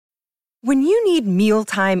When you need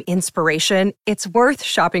mealtime inspiration, it's worth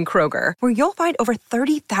shopping Kroger, where you'll find over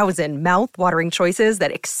 30,000 mouth-watering choices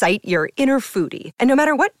that excite your inner foodie. And no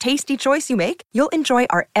matter what tasty choice you make, you'll enjoy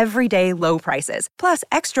our everyday low prices, plus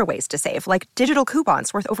extra ways to save, like digital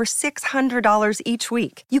coupons worth over $600 each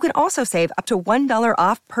week. You can also save up to $1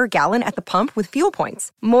 off per gallon at the pump with fuel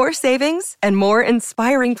points. More savings and more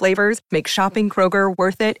inspiring flavors make shopping Kroger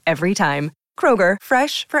worth it every time. Kroger,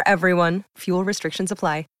 fresh for everyone. Fuel restrictions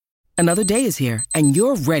apply. Another day is here, and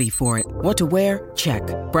you're ready for it. What to wear? Check.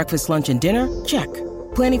 Breakfast, lunch, and dinner? Check.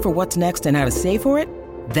 Planning for what's next and how to save for it?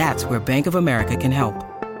 That's where Bank of America can help.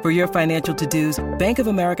 For your financial to-dos, Bank of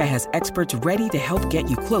America has experts ready to help get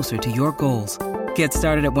you closer to your goals. Get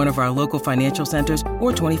started at one of our local financial centers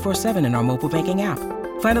or 24/7 in our mobile banking app.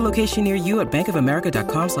 Find a location near you at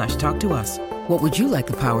bankofamerica.com/talktous. What would you like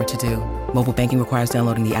the power to do? Mobile banking requires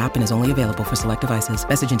downloading the app and is only available for select devices.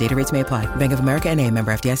 Message and data rates may apply. Bank of America N.A.,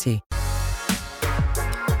 member FDIC.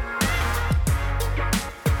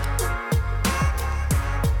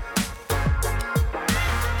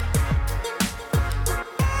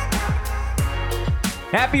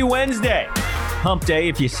 Happy Wednesday. Hump Day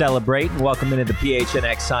if you celebrate. Welcome into the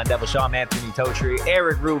PHNX Sun Devil Show. I'm Anthony Totri,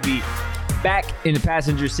 Eric Ruby. Back in the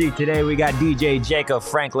passenger seat today, we got DJ Jacob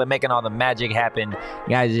Franklin making all the magic happen.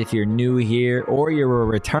 Guys, if you're new here or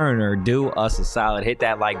you're a returner, do us a solid. Hit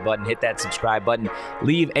that like button, hit that subscribe button,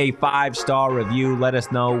 leave a 5-star review. Let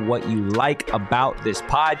us know what you like about this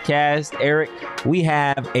podcast. Eric, we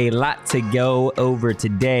have a lot to go over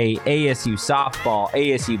today. ASU softball,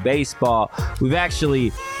 ASU baseball. We've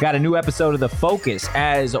actually got a new episode of The Focus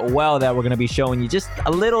as well that we're going to be showing you just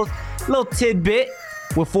a little tidbit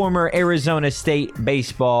with former Arizona State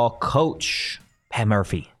baseball coach Pat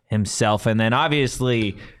Murphy himself. And then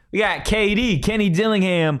obviously we got Kenny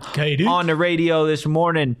Dillingham on the radio this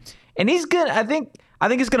morning. And he's good. I think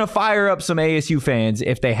it's going to fire up some ASU fans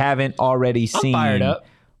if they haven't already seen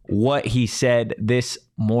what he said this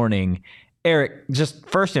morning. Eric, just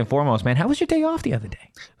first and foremost, man, how was your day off the other day?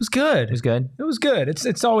 It was good. It was good. It was good.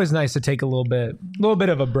 It's always nice to take a little bit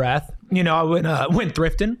of a breath. You know, I went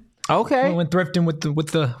thrifting. Okay. I went thrifting with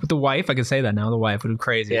the wife. I can say that now. The wife would be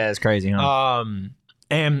crazy. Yeah, it's crazy, huh?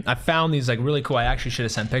 And I found these like really cool. I actually should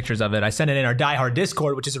have sent pictures of it. I sent it in our Die Hard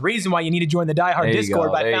Discord, which is a reason why you need to join the Die Hard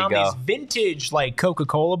Discord. But I found these vintage like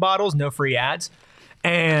Coca-Cola bottles, no free ads,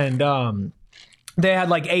 and they had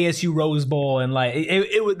like ASU Rose Bowl and like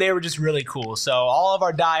they were just really cool. So all of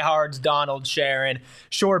our diehards, Donald, Sharon,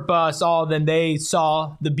 Short Bus, all of them, they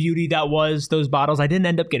saw the beauty that was those bottles. I didn't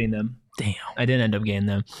end up getting them. Damn. I didn't end up getting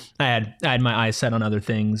them. I had my eyes set on other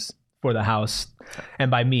things for the house.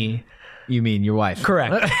 And by me, you mean your wife.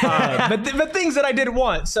 Correct. But things that I didn't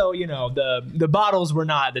want. So, you know, the bottles were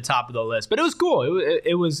not at the top of the list. But it was cool.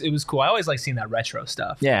 It was cool. I always like seeing that retro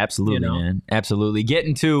stuff. Yeah, absolutely, man. Absolutely.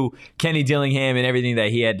 Getting to Kenny Dillingham and everything that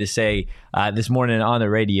he had to say this morning on the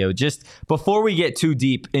radio. Just before we get too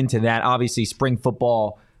deep into that, obviously spring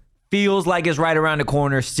football feels like it's right around the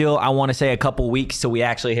corner. Still, I want to say a couple weeks till we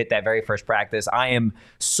actually hit that very first practice. I am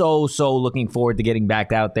so looking forward to getting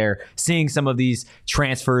back out there, seeing some of these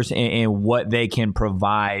transfers and what they can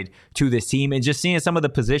provide to this team, and just seeing some of the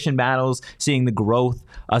position battles, seeing the growth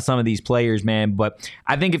of some of these players, man. But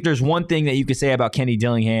I think if there's one thing that you could say about Kenny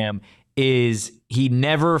Dillingham is he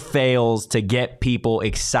never fails to get people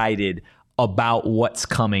excited about what's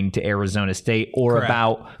coming to Arizona State or Correct.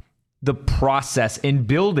 About the process in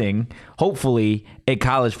building, hopefully, a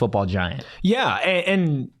college football giant. Yeah,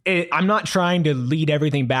 and I'm not trying to lead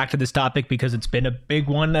everything back to this topic because it's been a big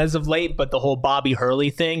one as of late, but the whole Bobby Hurley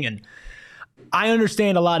thing, and I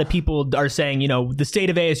understand a lot of people are saying, you know, the state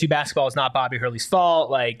of ASU basketball is not Bobby Hurley's fault,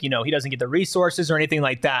 like, you know, he doesn't get the resources or anything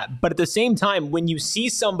like that. But at the same time, when you see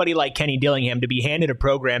somebody like Kenny Dillingham to be handed a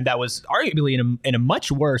program that was arguably in a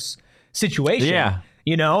much worse situation. Yeah.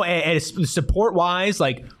 You know, and support-wise,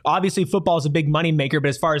 like, obviously football is a big moneymaker, but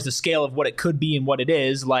as far as the scale of what it could be and what it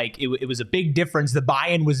is, like, it was a big difference. The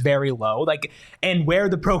buy-in was very low, like, and where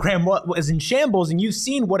the program was in shambles, and you've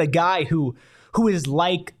seen what a guy who is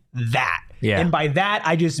like that. Yeah. And by that,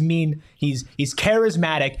 I just mean he's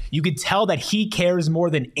charismatic. You could tell that he cares more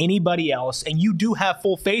than anybody else, and you do have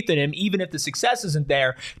full faith in him, even if the success isn't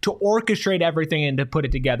there, to orchestrate everything and to put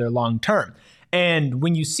it together long-term. And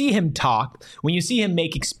when you see him talk, when you see him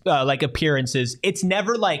make like appearances, it's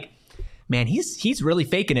never like man, he's really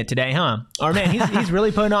faking it today, huh? Or man, he's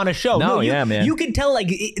really putting on a show. Man. You can tell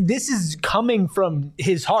this is coming from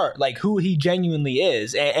his heart, like who he genuinely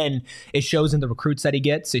is, and it shows in the recruits that he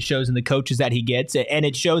gets. It shows in the coaches that he gets, and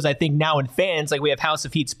it shows, I think, now in fans. Like we have House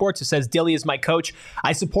of Heat Sports, who says Dilly is my coach.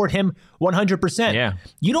 I support him 100%. Yeah,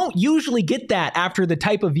 you don't usually get that after the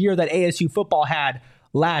type of year that ASU football had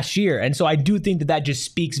last year, and so I do think that just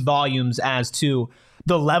speaks volumes as to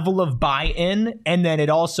the level of buy-in. And then it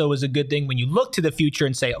also is a good thing when you look to the future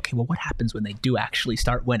and say, okay, well, what happens when they do actually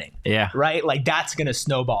start winning? Yeah. Right? Like that's going to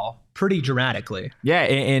snowball pretty dramatically. Yeah.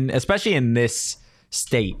 And especially in this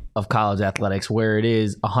state of college athletics where it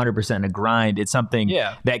is 100% a grind, it's something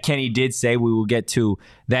that Kenny did say. We will get to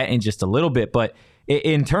that in just a little bit. But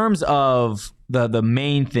in terms of the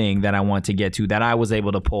main thing that I want to get to that I was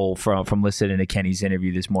able to pull from listening to Kenny's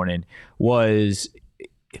interview this morning was,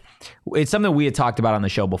 it's something we had talked about on the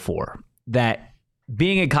show before, that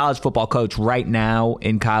being a college football coach right now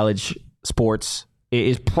in college sports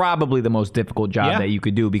is probably the most difficult job that you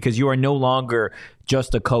could do, because you are no longer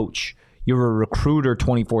just a coach. You're a recruiter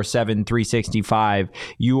 24/7, 365.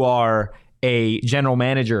 You are a general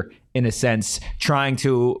manager in a sense, trying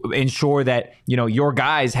to ensure that, you know, your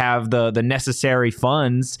guys have the necessary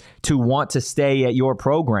funds to want to stay at your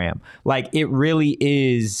program. Like, it really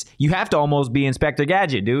is, you have to almost be Inspector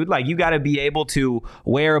Gadget, dude. Like, you got to be able to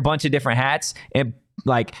wear a bunch of different hats and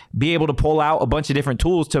like be able to pull out a bunch of different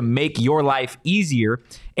tools to make your life easier.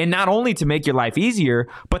 And not only to make your life easier,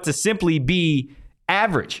 but to simply be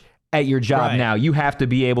average at your job. Now, you have to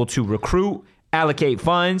be able to recruit, allocate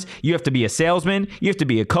funds. You have to be a salesman. You have to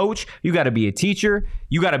be a coach. You got to be a teacher.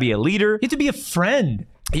 You got to be a leader. You have to be a friend.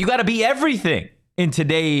 You got to be everything in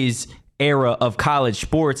today's era of college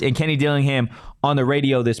sports. And Kenny Dillingham on the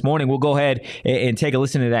radio this morning, we'll go ahead and take a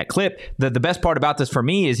listen to that clip. The best part about this for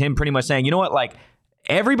me is him pretty much saying, you know what, like,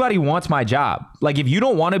 everybody wants my job. Like, if you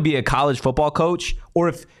don't want to be a college football coach, or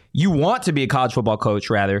if you want to be a college football coach,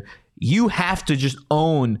 rather, you have to just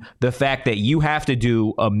own the fact that you have to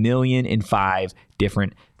do 1,000,005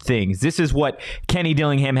 different things. This is what Kenny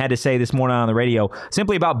Dillingham had to say this morning on the radio,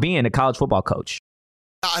 simply about being a college football coach.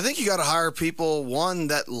 I think you got to hire people, one,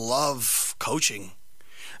 that love coaching.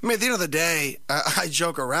 I mean, at the end of the day, I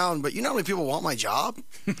joke around, but you know how many people want my job?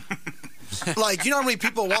 Like, you know how many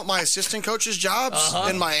people want my assistant coaches' jobs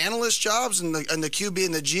and my analyst jobs and the QB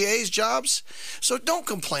and the GA's jobs? So don't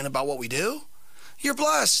complain about what we do. You're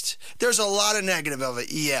blessed. There's a lot of negative of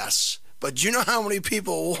it, yes. But you know how many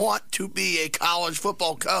people want to be a college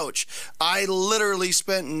football coach? I literally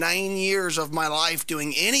spent 9 years of my life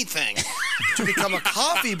doing anything to become a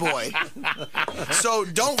coffee boy. So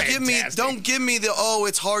don't give me the, oh,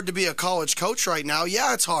 it's hard to be a college coach right now.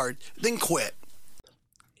 Yeah, it's hard. Then quit.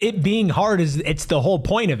 It being hard it's the whole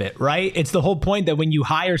point of it, right? It's the whole point that when you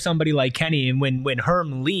hire somebody like Kenny and when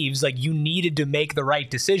Herm leaves, like, you needed to make the right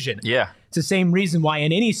decision. Yeah. It's the same reason why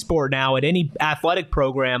in any sport now, at any athletic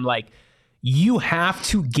program, like, you have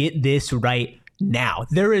to get this right now.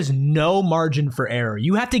 There is no margin for error.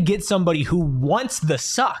 You have to get somebody who wants the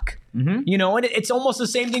suck. Mm-hmm. You know, and it's almost the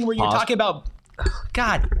same thing where you're talking about,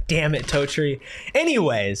 God damn it, Totri.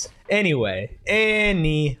 Anyway. It's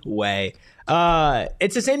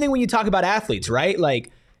the same thing when you talk about athletes, right?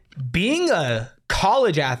 Like, being a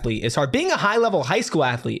college athlete is hard. Being a high-level high school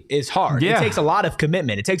athlete is hard. Yeah. It takes a lot of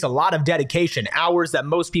commitment. It takes a lot of dedication, hours that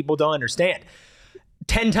most people don't understand.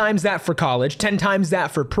 10 times that for college, 10 times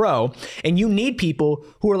that for pro. And you need people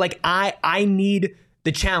who are like, I need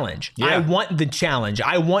the challenge. Yeah. I want the challenge.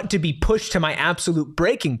 I want to be pushed to my absolute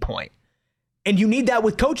breaking point. And you need that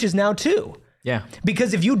with coaches now too. Yeah.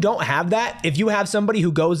 Because if you don't have that, if you have somebody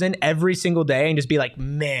who goes in every single day and just be like,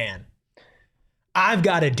 man, I've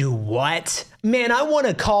got to do what? Man, I want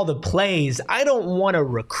to call the plays. I don't want to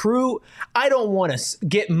recruit. I don't want to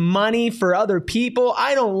get money for other people.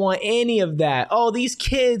 I don't want any of that. Oh, these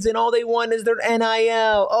kids and all they want is their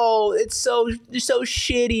NIL. Oh, it's so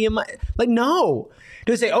shitty. Like, no.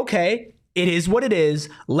 To say, okay, it is what it is.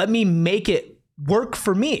 Let me make it work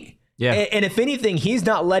for me. Yeah. And if anything, he's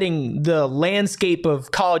not letting the landscape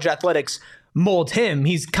of college athletics mold him.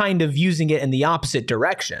 He's kind of using it in the opposite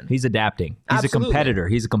direction. He's adapting. He's Absolutely. A competitor.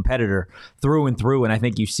 He's a competitor through and through. And I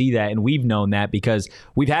think you see that. And we've known that because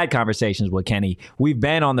we've had conversations with Kenny. We've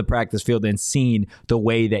been on the practice field and seen the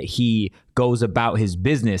way that he goes about his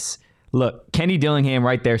business. Look, Kenny Dillingham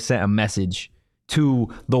right there sent a message to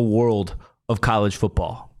the world of college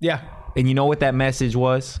football. Yeah. And you know what that message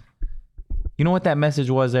was? You know what that message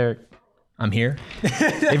was, Eric? I'm here.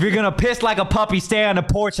 If you're going to piss like a puppy, stay on the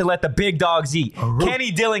porch and let the big dogs eat. Kenny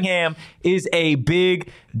Dillingham is a big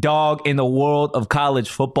dog in the world of college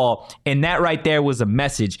football. And that right there was a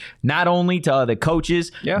message, not only to other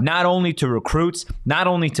coaches, not only to recruits, not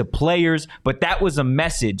only to players, but that was a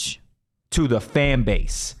message to the fan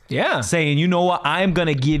base. Yeah. Saying, you know what? I am going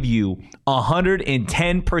to give you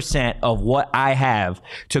 110% of what I have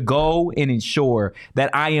to go and ensure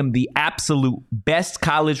that I am the absolute best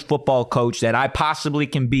college football coach that I possibly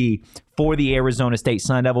can be for the Arizona State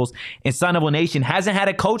Sun Devils. And Sun Devil Nation hasn't had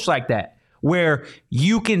a coach like that, where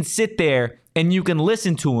you can sit there and you can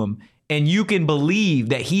listen to him and you can believe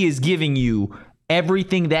that he is giving you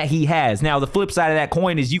everything that he has. Now, the flip side of that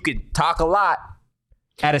coin is you can talk a lot.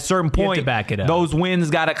 At a certain point, to back it up. Those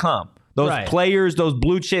wins got to come. Those players, those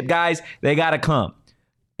blue chip guys, they got to come.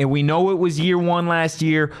 And we know it was year one last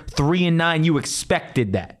year, 3-9. You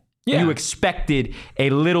expected that. Yeah. You expected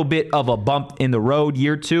a little bit of a bump in the road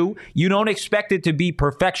year two. You don't expect it to be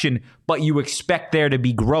perfection, but you expect there to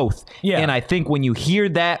be growth. Yeah. And I think when you hear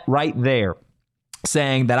that right there,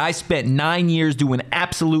 saying that I spent 9 years doing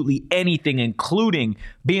absolutely anything, including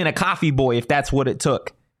being a coffee boy, if that's what it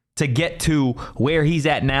took, to get to where he's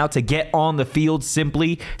at now, to get on the field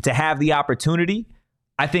simply to have the opportunity.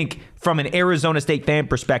 I think from an Arizona State fan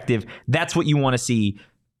perspective, that's what you want to see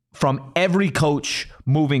from every coach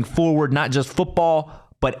moving forward, not just football,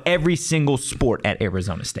 but every single sport at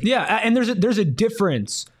Arizona State. Yeah, and there's a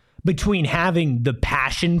difference between having the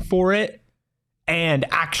passion for it and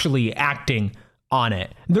actually acting on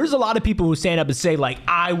it. There's a lot of people who stand up and say, like,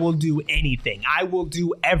 I will do anything. I will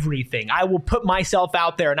do everything. I will put myself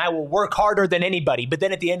out there and I will work harder than anybody. But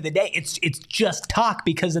then at the end of the day, it's just talk,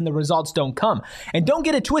 because then the results don't come. And don't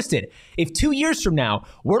get it twisted. If 2 years from now,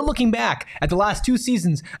 we're looking back at the last 2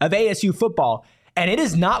 seasons of ASU football and it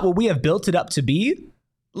is not what we have built it up to be,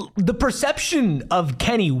 the perception of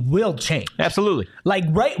Kenny will change. Absolutely. Like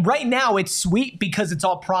right now, it's sweet because it's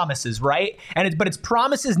all promises, right? But it's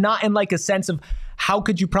promises not in like a sense of, how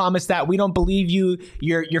could you promise that? We don't believe you.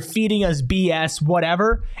 You're feeding us BS,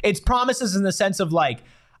 whatever. It's promises in the sense of like,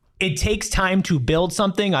 it takes time to build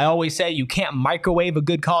something. I always say you can't microwave a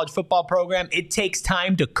good college football program. It takes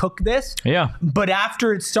time to cook this. Yeah. But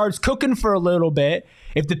after it starts cooking for a little bit,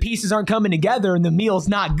 if the pieces aren't coming together and the meal's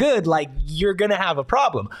not good, like, you're going to have a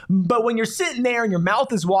problem. But when you're sitting there and your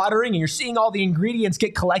mouth is watering and you're seeing all the ingredients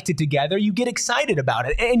get collected together, you get excited about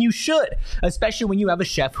it. And you should, especially when you have a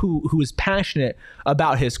chef who is passionate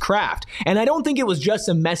about his craft. And I don't think it was just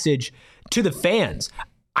a message to the fans.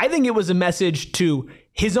 I think it was a message to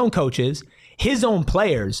his own coaches, his own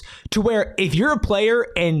players, to where if you're a player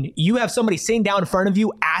and you have somebody sitting down in front of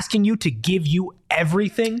you asking you to give you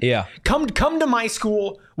everything, come to my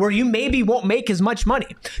school where you maybe won't make as much money.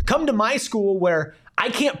 Come to my school where I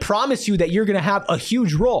can't promise you that you're going to have a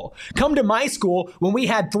huge role. Come to my school when we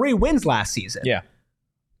had 3 wins last season. Yeah.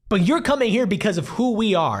 But you're coming here because of who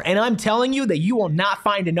we are. And I'm telling you that you will not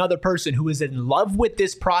find another person who is in love with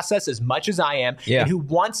this process as much as I am, and who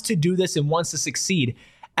wants to do this and wants to succeed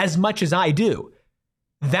as much as I do.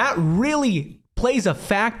 That really plays a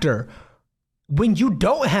factor when you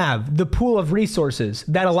don't have the pool of resources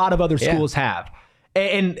that a lot of other schools have.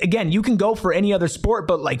 And again, you can go for any other sport,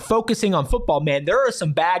 but like focusing on football, man, there are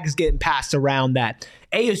some bags getting passed around that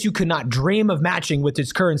ASU could not dream of matching with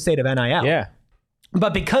its current state of NIL. Yeah.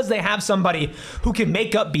 But because they have somebody who can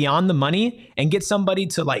make up beyond the money and get somebody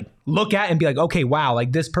to like look at and be like, okay, wow,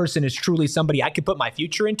 like this person is truly somebody I could put my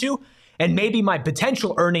future into. And maybe my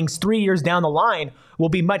potential earnings 3 years down the line will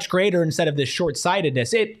be much greater instead of this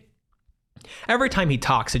short-sightedness. Every time he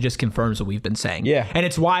talks, it just confirms what we've been saying. Yeah. And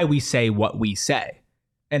it's why we say what we say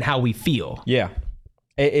and how we feel. Yeah.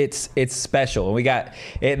 It's special. We got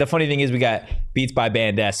the funny thing is we got Beats by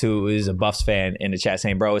Bandes, who is a Buffs fan, in the chat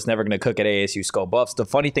saying, bro, it's never going to cook at ASU. Skull Buffs. The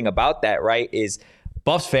funny thing about that, right, is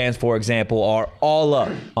Buffs fans, for example, are all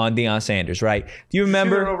up on Deion Sanders, right? Do you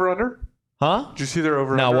remember? Did you see their over-under? Huh? Did you see their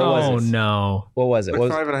over-under? No, what was it? Oh, no. What was it?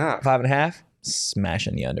 Like 5.5. 5.5?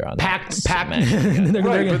 Smashing the under on that. Pack.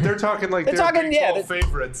 Right, but they're talking like they're talking, Big 12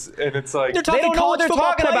 favorites, and it's like they don't know what they're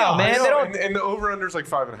talking about, man. They don't, and the over-under's like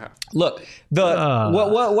 5.5. Look,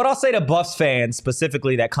 what I'll say to Buffs fans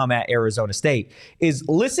specifically that come at Arizona State is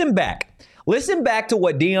listen back. Listen back to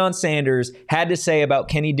what Deion Sanders had to say about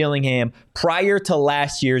Kenny Dillingham prior to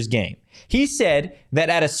last year's game. He said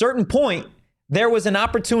that at a certain point, there was an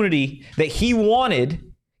opportunity that he wanted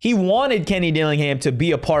Kenny Dillingham to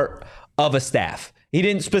be a part of a staff. He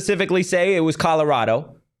didn't specifically say it was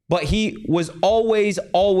Colorado, but he was always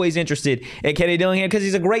interested in Kenny Dillingham because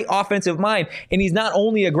he's a great offensive mind. And he's not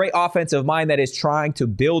only a great offensive mind that is trying to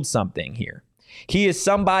build something here. He is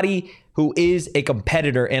somebody who is a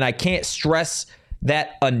competitor, and I can't stress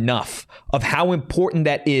that enough of how important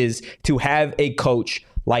that is to have a coach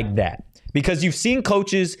like that. Because you've seen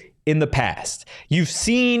coaches in the past. You've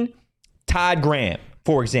seen Todd Graham,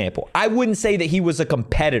 for example. I wouldn't say that he was a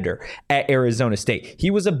competitor at Arizona State.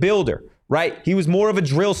 He was a builder, right? He was more of a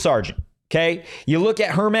drill sergeant. Okay, you look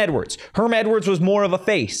at Herm Edwards. Herm Edwards was more of a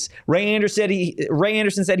face. Ray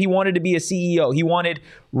Anderson said he wanted to be a CEO. He wanted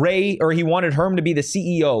Herm to be the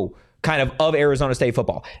CEO kind of Arizona State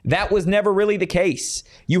football. That was never really the case.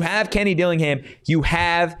 You have Kenny Dillingham. You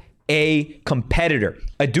have a competitor,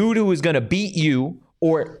 a dude who is going to beat you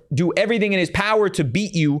or do everything in his power to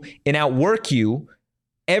beat you and outwork you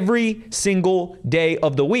every single day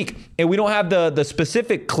of the week. And we don't have the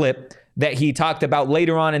specific clip that he talked about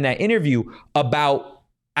later on in that interview about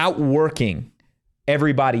outworking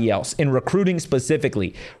everybody else in recruiting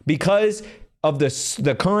specifically because of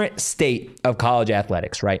the current state of college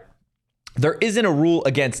athletics, right? There isn't a rule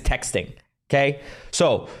against texting, okay?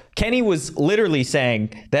 So Kenny was literally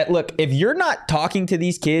saying that, look, if you're not talking to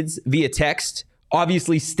these kids via text,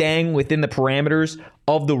 obviously staying within the parameters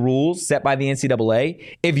of the rules set by the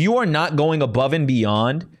NCAA, if you are not going above and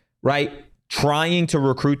beyond, right, trying to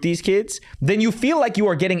recruit these kids, then you feel like you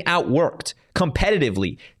are getting outworked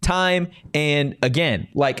competitively time and again.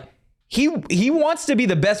 Like he wants to be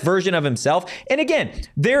the best version of himself. And again,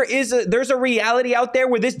 there's a reality out there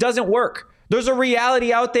where this doesn't work. There's a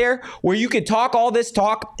reality out there where you could talk all this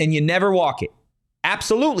talk and you never walk it.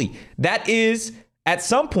 Absolutely. That is at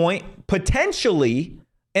some point potentially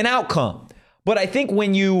an outcome. But I think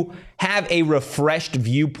when you have a refreshed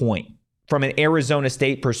viewpoint from an Arizona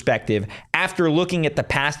State perspective, after looking at the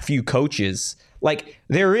past few coaches, like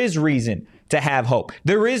there is reason to have hope.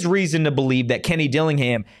 There is reason to believe that Kenny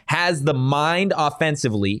Dillingham has the mind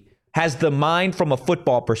offensively, has the mind from a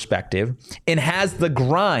football perspective, and has the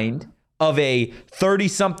grind of a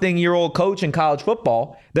 30-something-year-old coach in college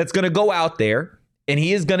football that's going to go out there and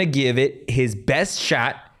he is going to give it his best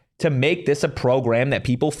shot to make this a program that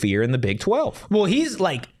people fear in the Big 12. Well, he is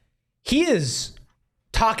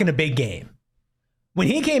talking a big game. When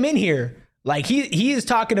he came in here, like he is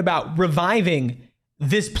talking about reviving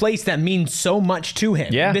this place that means so much to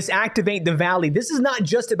him. Yeah. This Activate the Valley. This is not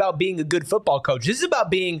just about being a good football coach. This is about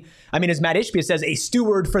being, I mean, as Matt Ishbia says, a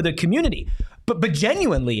steward for the community. But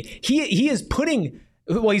genuinely, he's putting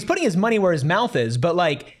his money where his mouth is, but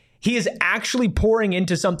like he is actually pouring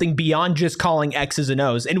into something beyond just calling X's and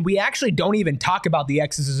O's. And we actually don't even talk about the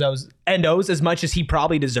X's and O's as much as he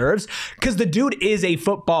probably deserves because the dude is a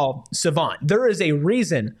football savant. There is a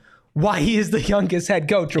reason why he is the youngest head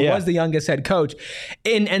coach or was the youngest head coach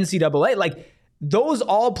in NCAA. Like those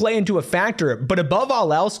all play into a factor, but above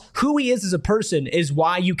all else, who he is as a person is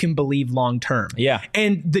why you can believe long-term. Yeah.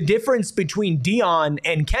 And the difference between Dion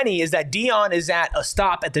and Kenny is that Dion is at a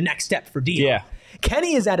stop at the next step for Dion. Yeah.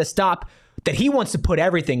 Kenny is at a stop that he wants to put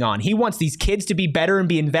everything on. He wants these kids to be better and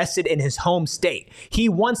be invested in his home state. He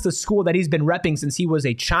wants the school that he's been repping since he was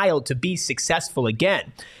a child to be successful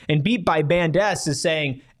again. And Beat by Bandes is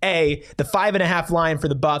saying, the 5.5 line for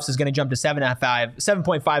the Buffs is going to jump to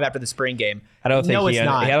 7.5 after the spring game. I don't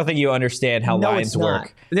think you understand how lines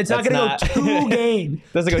work. It's not going to go 2 games.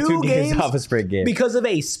 Doesn't go 2 games off a spring game. Because of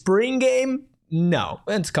a spring game? No.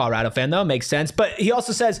 It's a Colorado fan, though. Makes sense. But he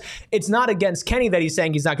also says it's not against Kenny that he's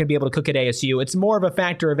saying he's not going to be able to cook at ASU. It's more of a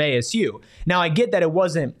factor of ASU. Now, I get that it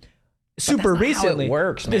wasn't super recently. How it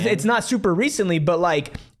works, man. It's not super recently, but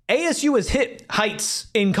like ASU has hit heights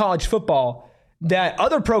in college football that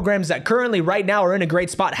other programs that currently right now are in a great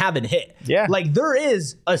spot haven't hit. Yeah. Like there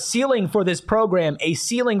is a ceiling for this program, a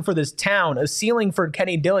ceiling for this town, a ceiling for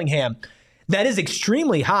Kenny Dillingham that is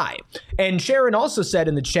extremely high. And Sharon also said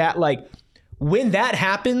in the chat, like, when that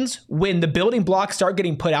happens, when the building blocks start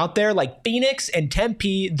getting put out there, like Phoenix and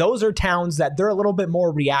Tempe, those are towns that they're a little bit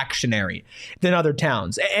more reactionary than other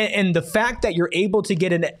towns. And the fact that you're able to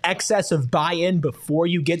get an excess of buy-in before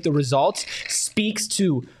you get the results speaks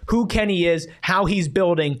to who Kenny is, how he's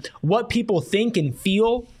building, what people think and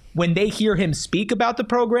feel when they hear him speak about the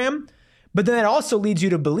program. But then it also leads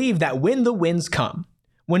you to believe that when the wins come,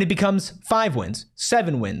 when it becomes 5 wins,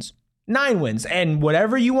 7 wins, 9 wins, and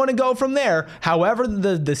whatever you want to go from there, however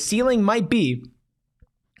the ceiling might be,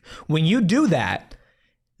 when you do that,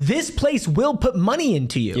 this place will put money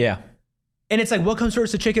into you. Yeah. And it's like, what comes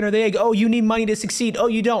first, the chicken or the egg? Oh, you need money to succeed. Oh,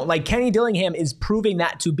 you don't. Like, Kenny Dillingham is proving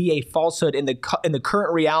that to be a falsehood in the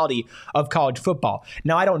current reality of college football.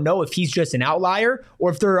 Now, I don't know if he's just an outlier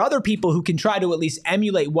or if there are other people who can try to at least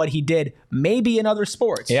emulate what he did, maybe in other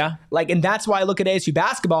sports. Yeah. Like, and that's why I look at ASU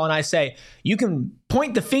basketball and I say, you can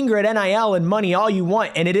point the finger at NIL and money all you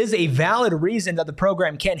want, and it is a valid reason that the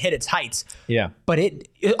program can't hit its heights. Yeah. But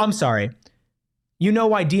I'm sorry. You know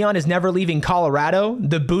why Dion is never leaving Colorado?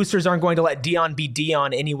 The boosters aren't going to let Dion be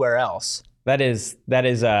Dion anywhere else. That is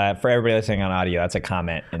for everybody listening on audio. That's a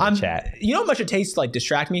comment in the chat. You know how much it takes to like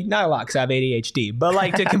distract me? Not a lot because I have ADHD, but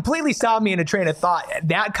like to completely stop me in a train of thought.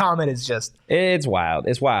 That comment is just it's wild.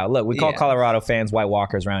 It's wild. Look, we call Colorado fans White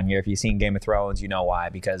Walkers around here. If you've seen Game of Thrones, you know why?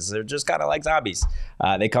 Because they're just kind of like zombies.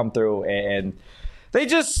 They come through and they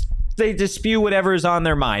just spew whatever's on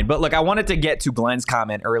their mind. But look, I wanted to get to Glenn's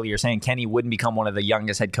comment earlier saying Kenny wouldn't become one of the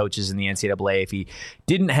youngest head coaches in the NCAA if he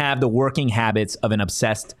didn't have the working habits of an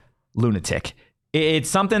obsessed lunatic. It's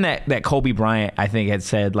something that Kobe Bryant, I think, had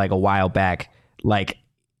said like a while back, like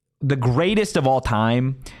the greatest of all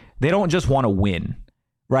time, they don't just want to win,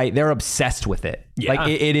 right? They're obsessed with it. Yeah. Like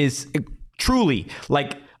it is truly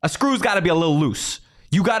like a screw's got to be a little loose.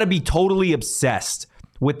 You got to be totally obsessed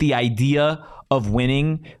with the idea of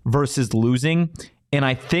winning versus losing. And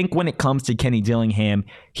I think when it comes to Kenny Dillingham,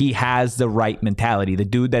 he has the right mentality. The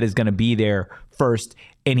dude that is going to be there first,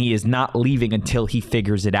 and he is not leaving until he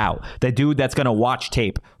figures it out. The dude that's going to watch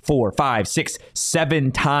tape 4, 5, 6,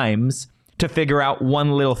 7 times to figure out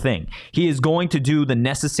one little thing. He is going to do the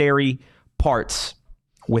necessary parts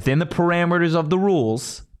within the parameters of the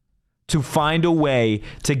rules to find a way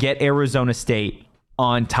to get Arizona State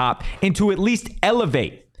on top and to at least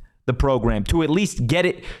elevate the program, to at least get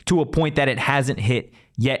it to a point that it hasn't hit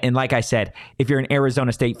yet. And like I said, if you're an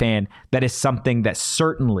Arizona State fan, that is something that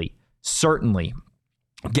certainly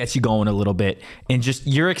gets you going a little bit and just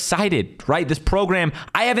you're excited, right? This program,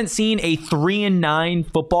 I haven't seen a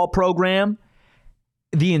 3-9 football program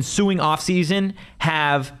the ensuing offseason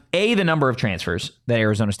have A, the number of transfers that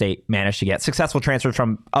Arizona State managed to get, successful transfers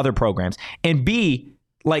from other programs, and B,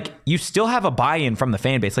 like you still have a buy-in from the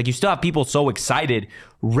fan base. Like you still have people so excited,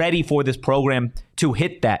 ready for this program to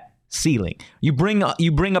hit that ceiling. You bring up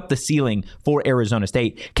the ceiling for Arizona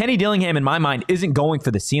State. Kenny Dillingham, in my mind, isn't going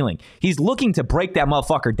for the ceiling. He's looking to break that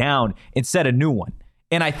motherfucker down and set a new one.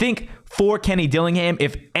 And I think for Kenny Dillingham,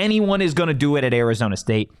 if anyone is going to do it at Arizona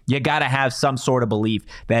State, you got to have some sort of belief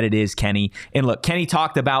that it is Kenny. And look, Kenny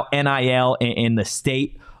talked about NIL in the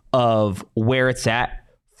state of where it's at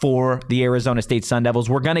for the Arizona State Sun Devils.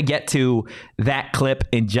 We're going to get to that clip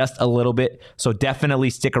in just a little bit, so definitely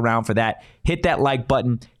stick around for that. Hit that like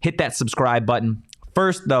button, hit that subscribe button.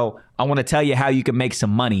 First, though, I want to tell you how you can make some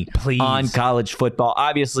money on college football.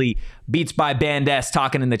 Obviously, Beats by Bandes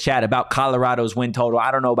talking in the chat about Colorado's win total. I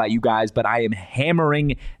don't know about you guys, but I am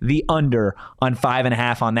hammering the under on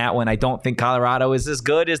 5.5 on that one. I don't think Colorado is as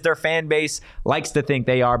good as their fan base likes to think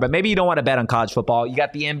they are, but maybe you don't want to bet on college football. You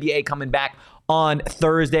got the NBA coming back on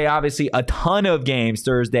Thursday. Obviously, a ton of games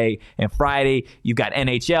Thursday and Friday. You've got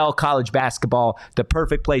NHL, college basketball. The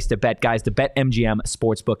perfect place to bet, guys. The BetMGM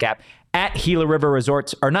Sportsbook app at Gila River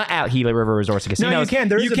Resorts, or not at Gila River Resorts and Casinos. No, you can.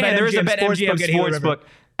 There is a BetMGM Sportsbook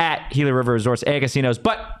at Gila River Resorts and Casinos.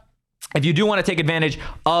 But if you do want to take advantage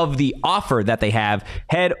of the offer that they have,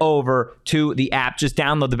 head over to the app. Just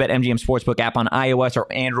download the BetMGM Sportsbook app on iOS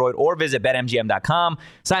or Android, or visit BetMGM.com.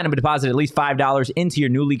 Sign up and deposit at least $5 into your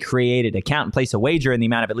newly created account and place a wager in the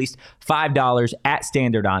amount of at least $5 at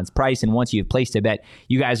standard odds price. And once you've placed a bet,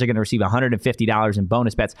 you guys are going to receive $150 in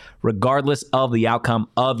bonus bets, regardless of the outcome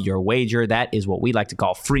of your wager. That is what we like to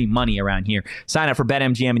call free money around here. Sign up for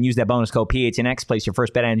BetMGM and use that bonus code PHNX. Place your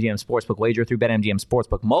first BetMGM Sportsbook wager through BetMGM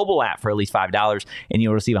Sportsbook mobile app for at least $5, and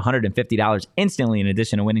you'll receive $150 instantly in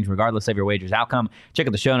addition to winnings, regardless of your wager's outcome. Check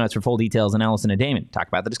out the show notes for full details. And Allison and Damon talk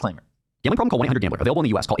about the disclaimer. Gambling problem? Call 1-800-GAMBLER. Available in the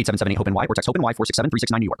U.S. Call 877-8-HOPE-NY or text HOPE-NY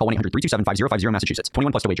 467-369 New York. Call 1-800-327-5050 Massachusetts.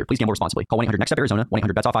 21 plus to wager. Please gamble responsibly. Call 1-800-NEXT-STEP Arizona.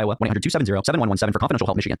 1-800-BETS-OFF Iowa. 1-800-270-7117 for confidential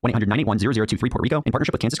help Michigan. 1-800-981-0023 Puerto Rico in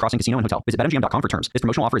partnership with Kansas Crossing Casino and Hotel. Visit BetMGM.com for terms. This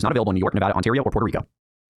promotional offer is not available in New York, Nevada, Ontario, or Puerto Rico.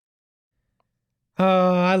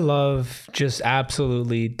 I love just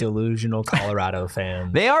absolutely delusional Colorado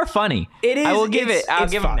fans. They are funny. It is. I will give it. I'll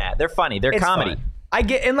give them that. They're funny. They're comedy. Fun. I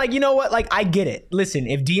get, and like, you know what? Like, I get it. Listen,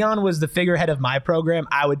 if Dion was the figurehead of my program,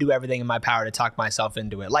 I would do everything in my power to talk myself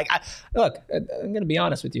into it. Like, I'm gonna be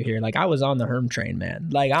honest with you here. Like, I was on the Herm train, man.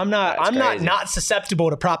 Like, I'm not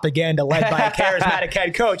susceptible to propaganda led by a charismatic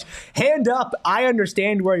head coach. Hand up, I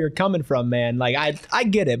understand where you're coming from, man. Like, I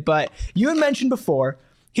get it. But you had mentioned before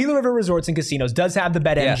Gila River Resorts and Casinos does have the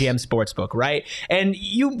BetMGM Sportsbook, right? And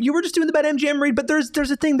you were just doing the BetMGM read, but there's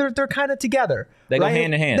a thing, they're kind of together. They go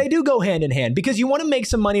hand in hand. They do go hand in hand because you want to make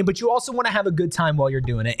some money, but you also want to have a good time while you're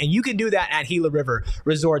doing it. And you can do that at Gila River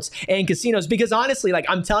Resorts and Casinos because honestly, like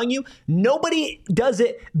I'm telling you, nobody does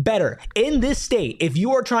it better in this state. If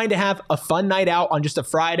you are trying to have a fun night out on just a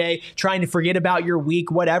Friday, trying to forget about your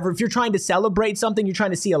week, whatever, if you're trying to celebrate something, you're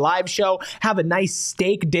trying to see a live show, have a nice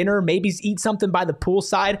steak dinner, maybe eat something by the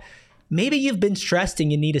poolside. Maybe you've been stressed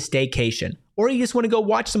and you need a staycation. Or you just want to go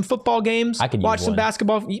watch some football games, watch some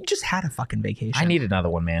basketball. You just had a fucking vacation. I need another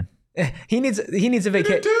one, man. He needs a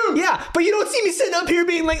vacation. Yeah, but you don't see me sitting up here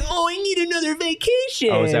being like, oh, I need another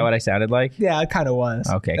vacation. Oh, is that what I sounded like? Yeah, it kind of was.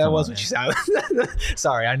 Okay, that was what you sounded.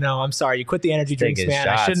 Sorry, I know. I'm sorry. You quit the energy drinks, man.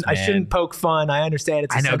 I shouldn't poke fun. I understand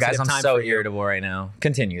it's a sensitive time. I know, guys. I'm so irritable right now.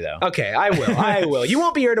 Continue though. Okay, I will. You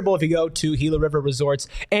won't be irritable if you go to Gila River Resorts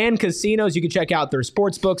and Casinos. You can check out their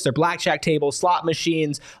sports books, their blackjack tables, slot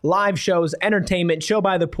machines, live shows, entertainment, show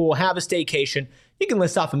by the pool, have a staycation. You can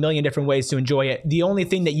list off a million different ways to enjoy it. The only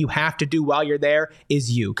thing that you have to do while you're there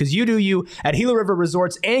is you, because you do you at Gila River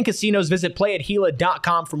Resorts and Casinos. Visit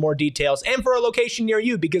playatgila.com for more details and for a location near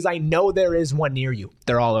you, because I know there is one near you.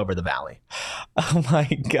 They're all over the valley. Oh my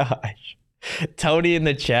gosh. Tony in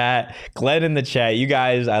the chat, Glenn in the chat. You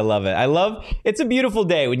guys, I love it. It's a beautiful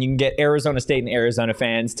day when you can get Arizona State and Arizona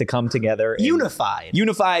fans to come together.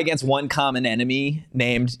 Unify against one common enemy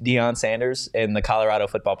named Deion Sanders in the Colorado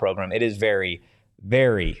football program. It is very,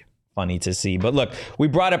 very funny to see. But look, we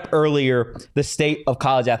brought up earlier the state of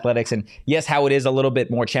college athletics, and yes, how it is a little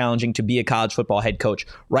bit more challenging to be a college football head coach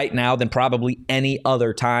right now than probably any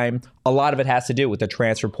other time. A lot of it has to do with the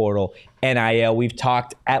transfer portal, NIL. We've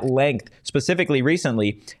talked at length, specifically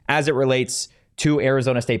recently, as it relates to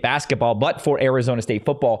Arizona State basketball, but for Arizona State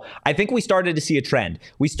football, I think we started to see a trend.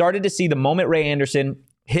 We started to see the moment Ray Anderson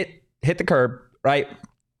hit the curb, right?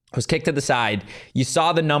 Was kicked to the side. You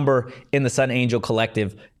saw the number in the Sun Angel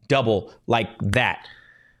Collective double like that,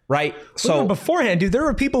 right? So beforehand, dude, there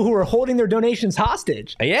were people who were holding their donations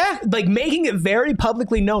hostage. Yeah. Like making it very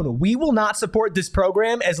publicly known. We will not support this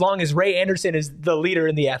program as long as Ray Anderson is the leader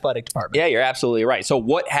in the athletic department. Yeah, you're absolutely right. So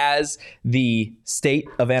what has the state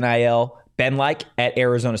of NIL been like at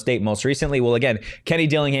Arizona State most recently? Well, again, Kenny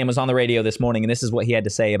Dillingham was on the radio this morning, and this is what he had to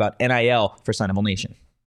say about NIL for Sun Devil Nation.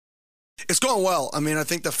 It's going well. I mean, I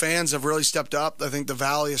think the fans have really stepped up. I think the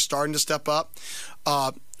Valley is starting to step up.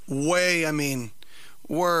 We're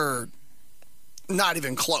not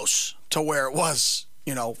even close to where it was,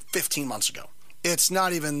 15 months ago. It's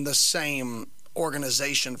not even the same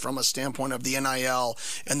organization from a standpoint of the NIL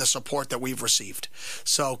and the support that we've received.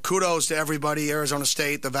 So kudos to everybody, Arizona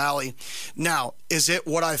State, the Valley. Now, is it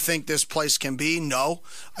what I think this place can be? No.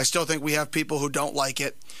 I still think we have people who don't like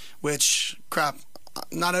it, which, crap,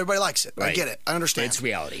 not everybody likes it. Right. I get it. I understand. It's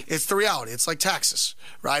reality. It's the reality. It's like taxes,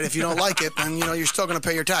 right? If you don't like it, then you're still going to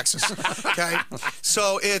pay your taxes. Okay?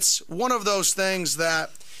 So it's one of those things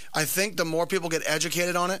that I think the more people get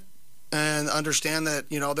educated on it and understand that,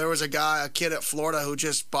 there was a kid at Florida who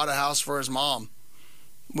just bought a house for his mom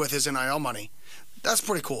with his NIL money. That's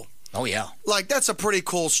pretty cool. Oh, yeah. Like, that's a pretty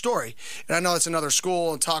cool story. And I know it's another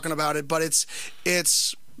school and talking about it, but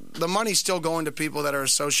it's the money's still going to people that are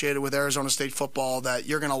associated with Arizona State football that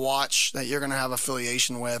you're going to watch, that you're going to have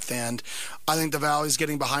affiliation with. And I think the Valley's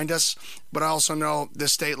getting behind us, but I also know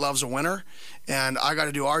this state loves a winner. And I got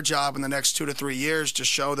to do our job in the next 2 to 3 years to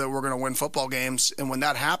show that we're going to win football games. And when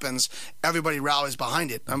that happens, everybody rallies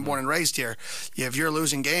behind it. I'm born and raised here. If you're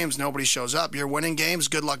losing games, nobody shows up. You're winning games,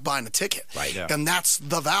 good luck buying a ticket. Right. Yeah. And that's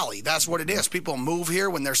the Valley. That's what it is. People move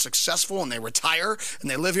here when they're successful and they retire and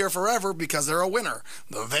they live here forever because they're a winner.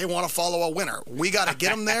 They want to follow a winner. We got to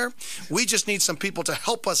get them there. We just need some people to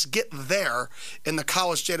help us get there in the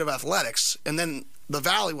college state of athletics. And then the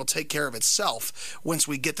Valley will take care of itself once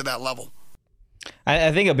we get to that level.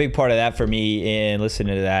 I think a big part of that for me in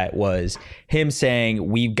listening to that was him saying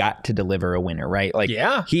we've got to deliver a winner, right? Like,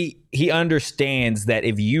 yeah. He understands that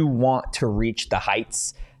if you want to reach the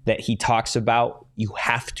heights that he talks about, you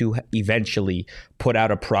have to eventually put out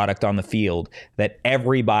a product on the field that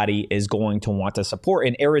everybody is going to want to support.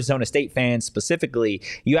 And Arizona State fans specifically,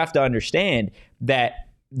 you have to understand that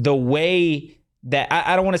the way that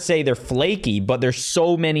I don't want to say they're flaky, but there's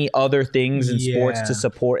so many other things in sports to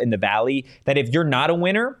support in the Valley that if you're not a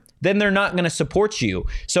winner, then they're not going to support you.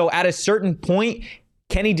 So at a certain point,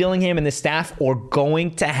 Kenny Dillingham and the staff are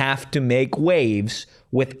going to have to make waves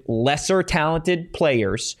with lesser talented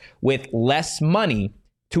players, with less money,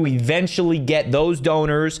 to eventually get those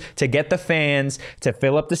donors, to get the fans, to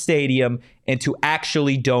fill up the stadium, and to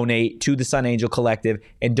actually donate to the Sun Angel Collective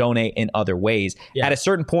and donate in other ways. Yeah. At a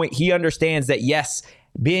certain point, he understands that, yes,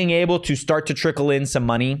 being able to start to trickle in some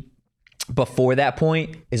money before that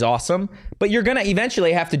point is awesome, but you're going to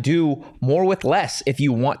eventually have to do more with less if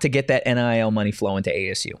you want to get that NIL money flowing to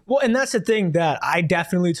ASU. Well, and that's the thing that I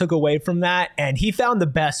definitely took away from that, and he found the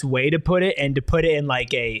best way to put it, and to put it in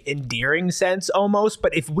like a endearing sense almost.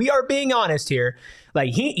 But if we are being honest here,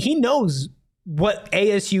 like he knows what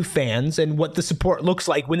ASU fans and what the support looks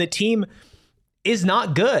like when the team is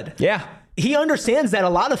not good. Yeah. He understands that a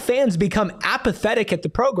lot of fans become apathetic at the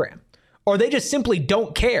program, or they just simply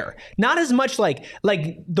don't care. Not as much like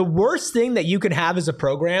the worst thing that you can have as a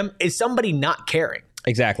program is somebody not caring.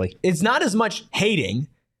 Exactly. It's not as much hating,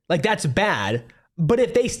 like that's bad, but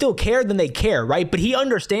if they still care, then they care, right? But he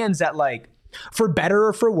understands that, like, for better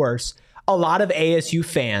or for worse, a lot of ASU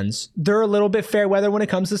fans, they're a little bit fair weather when it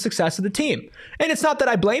comes to success of the team. And it's not that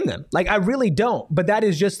I blame them. Like, I really don't. But that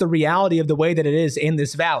is just the reality of the way that it is in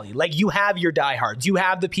this valley. Like, you have your diehards. You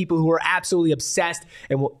have the people who are absolutely obsessed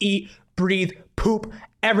and will eat, breathe, poop,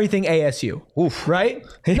 everything ASU. Oof. Right?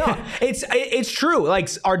 No, it's true. Like,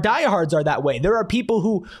 our diehards are that way. There are people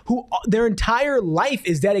who their entire life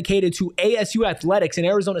is dedicated to ASU athletics and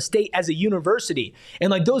Arizona State as a university.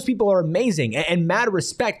 And like, those people are amazing and mad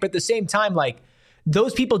respect. But at the same time, like,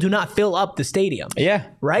 those people do not fill up the stadium. Yeah.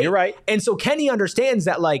 Right? You're right. And so Kenny understands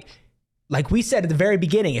that, like we said at the very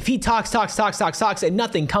beginning, if he talks and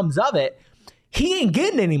nothing comes of it, he ain't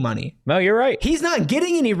getting any money. No, you're right. He's not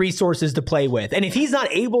getting any resources to play with. And if he's not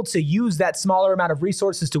able to use that smaller amount of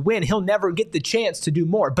resources to win, he'll never get the chance to do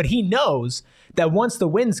more. But he knows that once the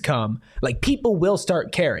wins come, like, people will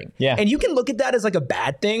start caring. Yeah. And you can look at that as like a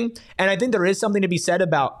bad thing. And I think there is something to be said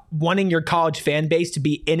about wanting your college fan base to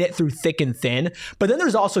be in it through thick and thin. But then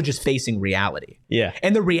there's also just facing reality. Yeah.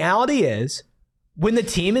 And the reality is, when the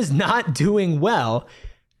team is not doing well,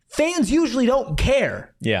 fans usually don't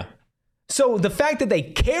care. Yeah. So the fact that they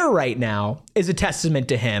care right now is a testament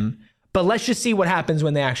to him, but let's just see what happens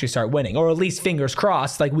when they actually start winning, or at least fingers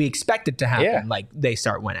crossed, like we expect it to happen, like they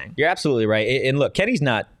start winning. You're absolutely right. And look, Kenny's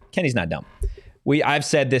not dumb. I've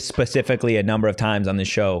said this specifically a number of times on this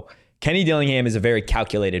show. Kenny Dillingham is a very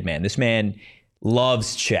calculated man. This man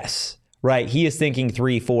loves chess, right? He is thinking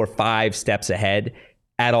 3, 4, 5 steps ahead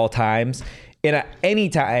at all times. And any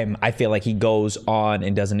time I feel like he goes on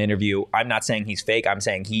and does an interview, I'm not saying he's fake. I'm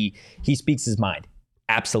saying he speaks his mind.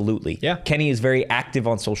 Absolutely. Yeah. Kenny is very active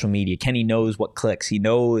on social media. Kenny knows what clicks. He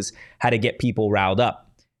knows how to get people riled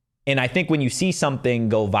up. And I think when you see something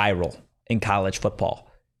go viral in college football,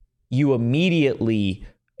 you immediately,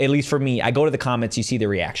 at least for me, I go to the comments, you see the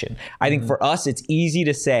reaction. I think for us, it's easy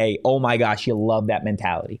to say, oh my gosh, you love that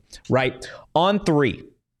mentality, right? On 3.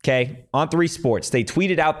 Okay, on 3 Sports, they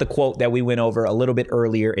tweeted out the quote that we went over a little bit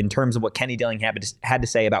earlier in terms of what Kenny Dillingham had to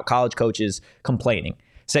say about college coaches complaining.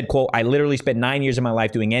 Said, quote, I literally spent 9 years of my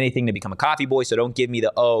life doing anything to become a coffee boy, so don't give me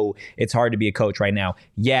the, oh, it's hard to be a coach right now.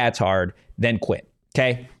 Yeah, it's hard, then quit.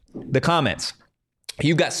 Okay, the comments.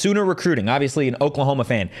 You've got Sooner Recruiting, obviously an Oklahoma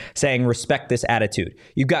fan, saying respect this attitude.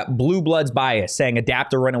 You've got Blue Bloods Bias saying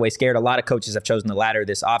adapt or run away scared. A lot of coaches have chosen the latter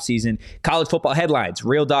this offseason. College Football Headlines,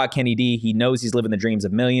 real dog Kenny D. He knows he's living the dreams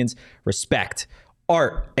of millions. Respect.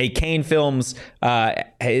 Art, a Kane Films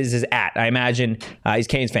is his at. I imagine he's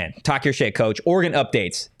Kane's fan. Talk your shit, coach. Oregon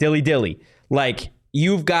Updates, Dilly. Like,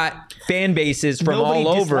 you've got fan bases from Nobody all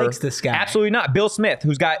over. dislikes this guy. Absolutely not. Bill Smith,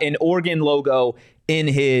 who's got an Oregon logo in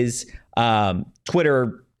his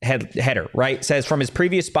Twitter header, right? Says from his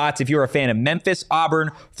previous spots, if you're a fan of Memphis,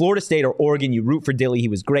 Auburn, Florida State, or Oregon, you root for Dilly. He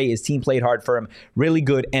was great. His team played hard for him. Really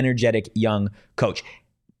good, energetic, young coach.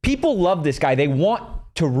 People love this guy. They want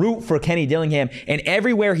to root for Kenny Dillingham, and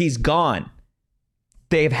everywhere he's gone,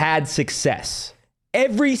 they've had success.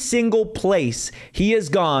 Every single place he has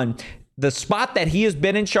gone, the spot that he has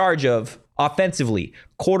been in charge of offensively,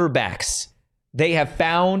 quarterbacks, they have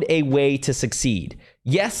found a way to succeed.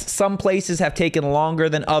 Yes, some places have taken longer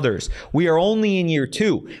than others. We are only in year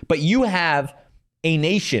 2, but you have a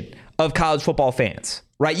nation of college football fans,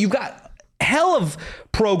 right? You've got hell of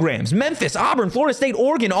programs, Memphis, Auburn, Florida State,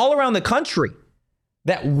 Oregon, all around the country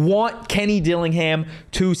that want Kenny Dillingham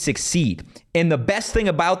to succeed. And the best thing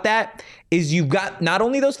about that is you've got not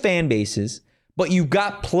only those fan bases, but you've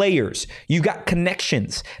got players, you've got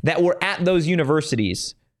connections that were at those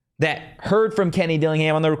universities that heard from Kenny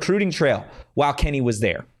Dillingham on the recruiting trail while Kenny was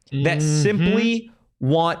there, that simply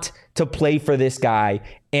want to play for this guy.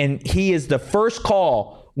 And he is the first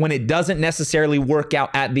call when it doesn't necessarily work out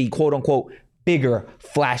at the quote unquote bigger,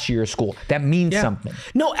 flashier school. That means something.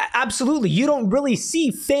 No, absolutely. You don't really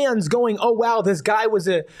see fans going, "Oh wow, this guy was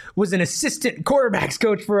an assistant quarterbacks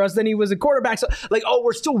coach for us. Then he was a quarterback." So, like, oh,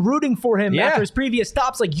 we're still rooting for him after his previous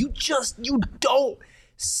stops. Like, you don't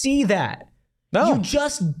see that. No, you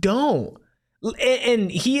just don't.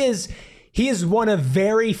 And he is one of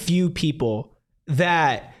very few people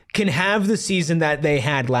that can have the season that they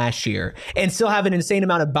had last year and still have an insane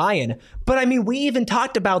amount of buy-in. But I mean, we even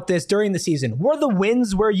talked about this during the season. Were the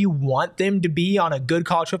wins where you want them to be on a good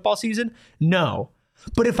college football season? No.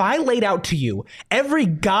 But if I laid out to you every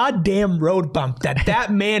goddamn road bump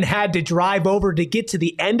that man had to drive over to get to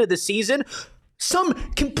the end of the season, some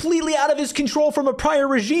completely out of his control from a prior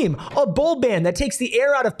regime, a bowl ban that takes the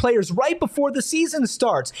air out of players right before the season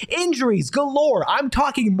starts, injuries galore. I'm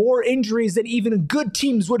talking more injuries than even good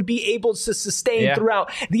teams would be able to sustain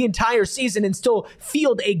throughout the entire season and still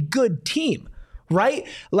field a good team, right?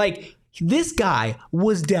 Like, this guy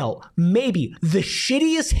was dealt maybe the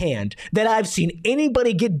shittiest hand that I've seen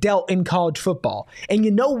anybody get dealt in college football. And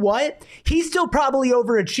you know what? He still probably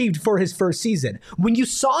overachieved for his first season. When you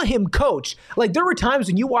saw him coach, like, there were times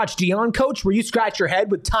when you watched Deion coach where you scratch your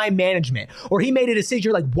head with time management, or he made a decision.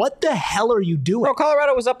 You're like, what the hell are you doing? Bro,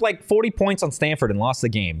 Colorado was up like 40 points on Stanford and lost the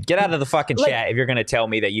game. Get out of the fucking chat if you're going to tell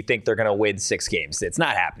me that you think they're going to win 6 games. It's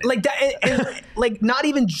not happening. Like that, and like, not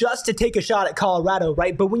even just to take a shot at Colorado,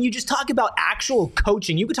 right? But when you just talk about actual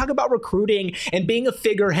coaching, you could talk about recruiting and being a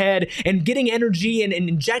figurehead and getting energy and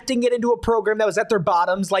injecting it into a program that was at their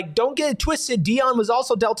bottoms. Like, don't get it twisted. Deion was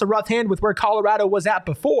also dealt a rough hand with where Colorado was at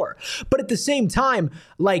before. But at the same time,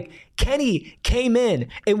 like, Kenny came in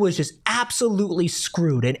and was just absolutely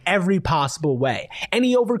screwed in every possible way. And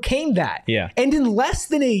he overcame that. Yeah. And in less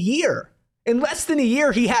than a year,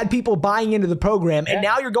 he had people buying into the program. And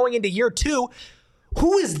now you're going into year 2.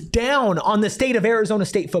 Who is down on the state of Arizona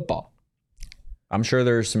State football? I'm sure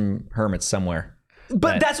there's some hermits somewhere.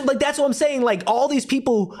 But that's what I'm saying. Like, all these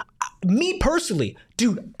people, me personally,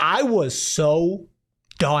 dude, I was so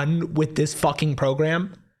done with this fucking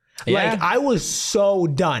program. Yeah. Like, I was so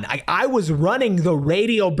done. I was running the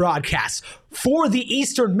radio broadcast for the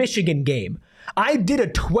Eastern Michigan game. I did a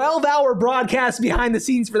 12-hour broadcast behind the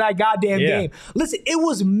scenes for that goddamn game. Listen, it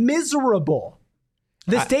was miserable.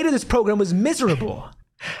 The state of this program was miserable.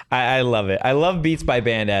 I love it. I love Beats by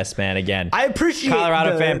Band S, man. Again, I appreciate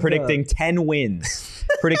Colorado fan predicting 10 wins.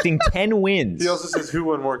 Predicting 10 wins. He also says who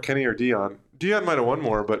won more, Kenny or Deion? Deion might have won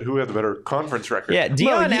more, but who had the better conference record? Yeah,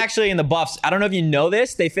 Deion actually in the Buffs. I don't know if you know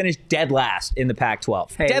this. They finished dead last in the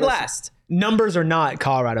Pac-12. Hey, dead last. Numbers are not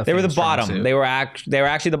Colorado. They were the bottom. They were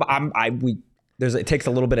actually the bottom. It takes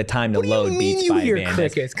a little bit of time to load Beats by Band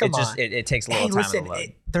S. Come on. It takes a little time to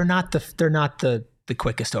load. They're not the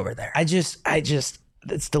quickest over there.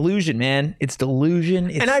 It's delusion, man. It's delusion.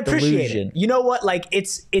 And I appreciate it. You know what? Like,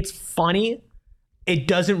 it's funny. It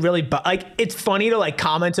doesn't really, it's funny to like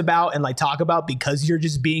comment about and like talk about because you're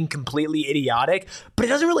just being completely idiotic. But it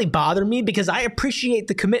doesn't really bother me because I appreciate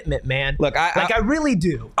the commitment, man. Look, I really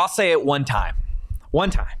do. I'll say it one time,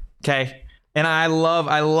 okay. And I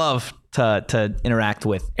love to interact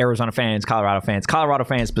with Arizona fans, Colorado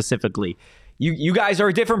fans specifically. You guys are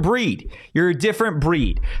a different breed. You're a different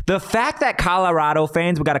breed. The fact that Colorado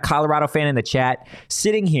fans, we got a Colorado fan in the chat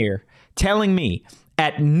sitting here telling me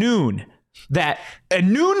at noon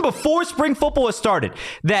before spring football has started,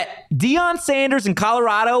 that Deion Sanders in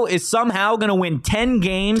Colorado is somehow going to win 10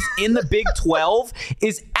 games in the Big 12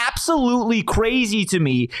 is absolutely crazy to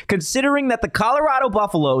me, considering that the Colorado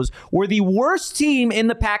Buffaloes were the worst team in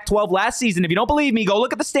the Pac-12 last season. If you don't believe me, go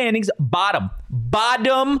look at the standings. Bottom.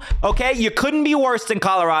 Okay? You couldn't be worse than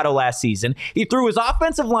Colorado last season. He threw his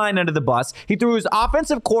offensive line under the bus. He threw his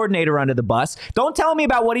offensive coordinator under the bus. Don't tell me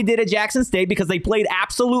about what he did at Jackson State because they played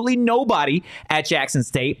absolutely nobody at Jackson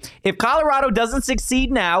State. If Colorado doesn't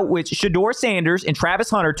succeed now with Shedeur Sanders and Travis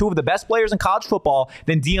Hunter, 2 of the best players in college football,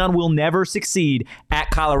 then Deion will never succeed at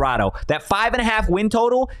Colorado. That 5.5 win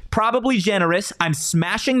total, probably generous. I'm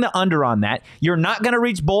smashing the under on that. You're not going to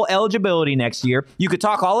reach bowl eligibility next year. You could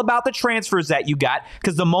talk all about the transfers that you got,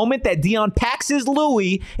 because the moment that Deion packs his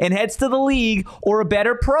Louis and heads to the league or a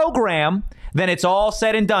better program, then it's all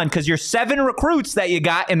said and done, because your 7 recruits that you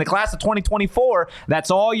got in the class of 2024,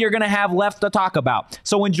 that's all you're going to have left to talk about.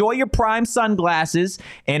 So enjoy your prime sunglasses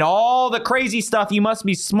and all the crazy stuff you must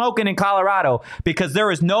be smoking in Colorado, because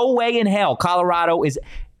there is no way in hell Colorado is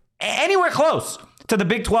anywhere close to the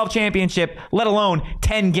Big 12 championship, let alone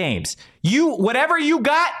 10 games. Whatever you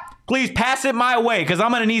got, please pass it my way, because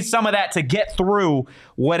I'm going to need some of that to get through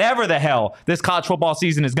whatever the hell this college football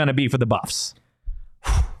season is going to be for the Buffs.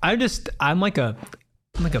 I'm like a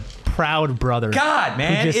I'm like a proud brother. God,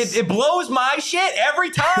 man, it blows my shit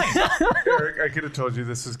every time. Eric, I could have told you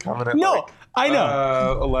this is coming at I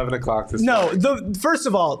know. 11 o'clock this No, morning. first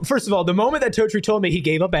of all, the moment that Totri told me he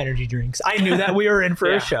gave up energy drinks, I knew that we were in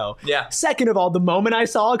for a show. Yeah. Second of all, the moment I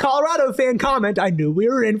saw a Colorado fan comment, I knew we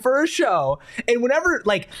were in for a show. And whenever,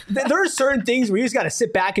 like, there are certain things where you just got to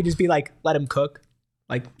sit back and just be like, let him cook.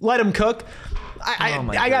 Like, let him cook.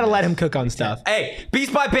 I got to let him cook on stuff. Hey,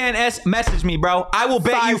 Beast by Pan S, message me, bro. I will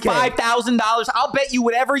bet you $5,000. I'll bet you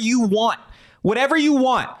whatever you want. Whatever you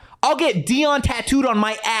want. I'll get Dion tattooed on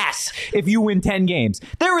my ass if you win 10 games.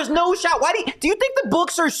 There is no shot. Why do you think the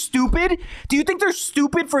books are stupid? Do you think they're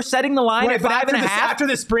stupid for setting the line at 5.5? After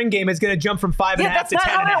the spring game, it's going to jump from 5.5 to 10.5. That's not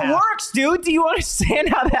how that works, dude. Do you understand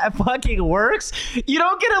how that fucking works? You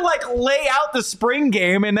don't get to like lay out the spring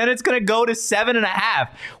game and then it's going to go to 7.5.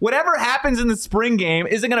 Whatever happens in the spring game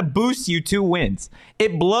isn't going to boost you 2 wins.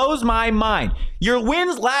 It blows my mind. Your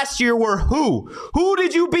wins last year were who? Who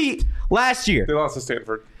did you beat last year? They lost to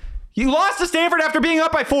Stanford. You lost to Stanford after being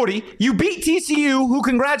up by 40. You beat TCU, who,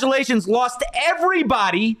 congratulations, lost to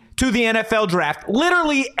everybody to the NFL draft.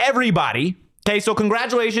 Literally everybody. Okay, so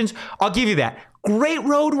congratulations. I'll give you that. Great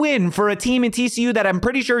road win for a team in TCU that I'm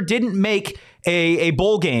pretty sure didn't make a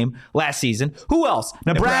bowl game last season. Who else?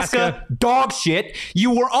 Nebraska. Dog shit.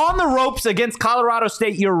 You were on the ropes against Colorado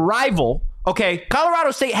State, your rival. Okay, Colorado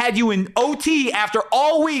State had you in OT after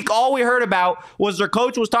all week. All we heard about was their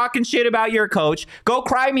coach was talking shit about your coach. Go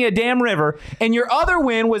cry me a damn river. And your other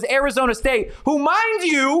win was Arizona State, who, mind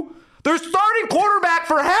you, their starting quarterback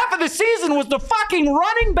for half of the season was the fucking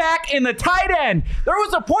running back and the tight end. There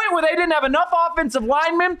was a point where they didn't have enough offensive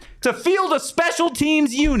linemen to field a special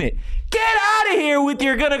teams unit. Get out of here with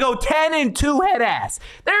your gonna go 10-2 head ass.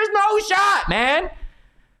 There's no shot, man.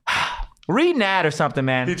 Read an ad or something,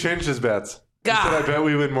 man. He changed his bets. God. He said, I bet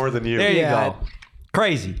we win more than you. There you go.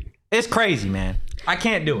 Crazy. It's crazy, man. I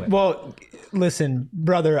can't do it. Well, listen,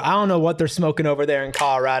 brother, I don't know what they're smoking over there in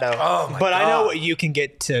Colorado. But I know what you can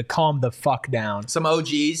get to calm the fuck down. Some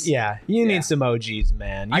OGs? Yeah, you need some OGs,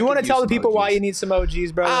 man. You want to tell the people why you need some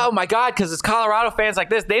OGs, brother? Oh, my God, because it's Colorado fans like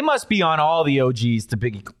this. They must be on all the OGs, to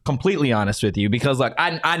be completely honest with you. Because, look,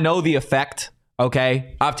 I know the effect.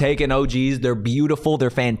 Okay, I've taken OGs. They're beautiful. They're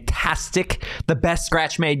fantastic. The best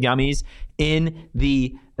scratch-made gummies in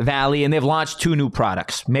the Valley. And they've launched 2 new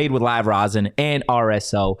products made with live rosin and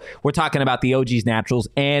RSO. We're talking about the OGs Naturals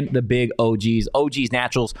and the big OGs. OGs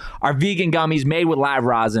Naturals are vegan gummies made with live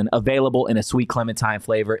rosin, available in a sweet clementine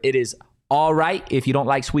flavor. It is all right if you don't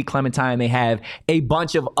like sweet clementine. They have a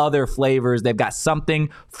bunch of other flavors. They've got something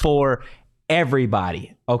for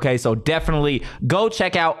everybody. Okay, so definitely go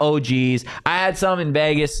check out OGs. I had some in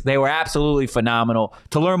Vegas. They were absolutely phenomenal.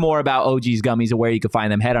 To learn more about OGs gummies and where you can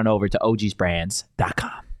find them, head on over to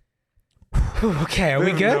ogsbrands.com. Okay, are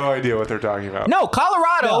we good? No idea what they're talking about. No,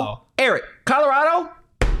 Colorado. No. Eric, Colorado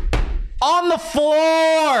on the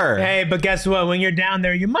floor. Hey, but guess what? When you're down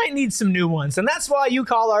there, you might need some new ones. And that's why you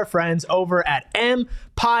call our friends over at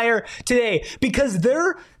Empire today, because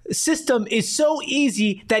their system is so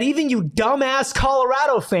easy that even you dumbass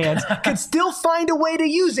Colorado fans can still find a way to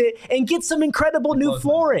use it and get some incredible new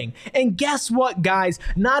flooring. And guess what, guys?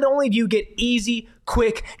 Not only do you get easy,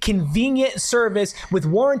 quick, convenient service with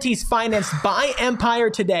warranties financed by Empire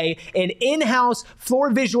today, an in-house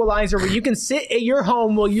floor visualizer where you can sit at your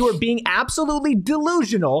home while you are being absolutely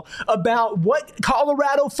delusional about what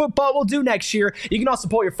Colorado football will do next year. You can also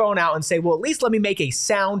pull your phone out and say, well, at least let me make a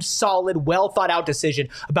sound, solid, well thought out decision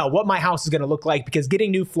about what my house is going to look like, because getting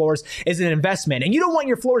new floors is an investment. And you don't want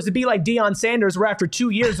your floors to be like Deion Sanders, where after 2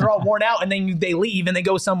 years they're all worn out and then they leave and they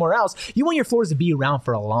go somewhere else. You want your floors to be around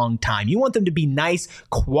for a long time. You want them to be nice,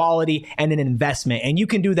 quality, and an investment. And you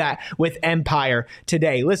can do that with Empire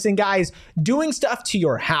today. Listen, guys, doing stuff to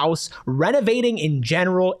your house, renovating in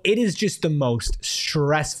general, it is just the most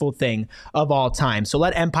stressful thing of all time. So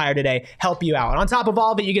let Empire today help you out. And on top of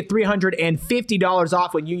all of it, you get $350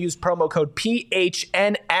 off when you use promo code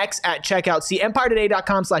PHNX at checkout. See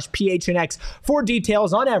empiretoday.com/PHNX for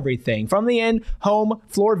details on everything from the in-home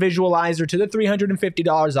floor visualizer to the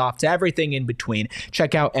 $350 off to everything in between.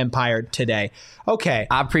 Check out Empire today. Okay.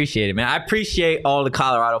 I appreciate it, man. I appreciate all the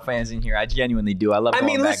Colorado fans in here. I genuinely do. I love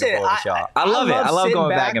going back and forth with y'all. I love it. I love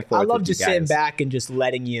going back and forth. I love just sitting back and just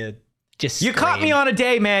letting you just You caught me on a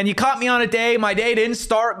day, man. You caught me on a day. My day didn't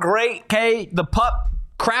start great, okay? The pup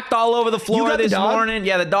crapped all over the floor this morning.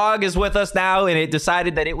 Yeah, the dog is with us now, and it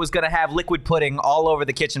decided that it was going to have liquid pudding all over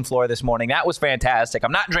the kitchen floor this morning. That was fantastic.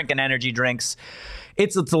 I'm not drinking energy drinks.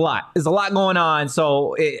 It's a lot. There's a lot going on.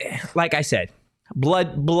 So, like I said,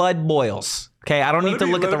 blood boils. Okay, I don't need to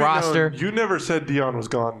look at the roster. You never said Dion was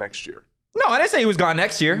gone next year. No, I didn't say he was gone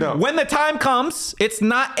next year. No. When the time comes, it's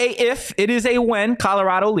not a if, it is a when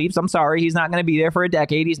Colorado leaves. I'm sorry, he's not going to be there for a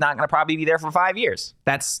decade. He's not going to probably be there for 5 years.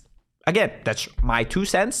 That's my 2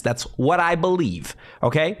 cents. That's what I believe.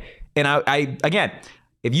 Okay? And I again,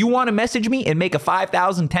 if you want to message me and make a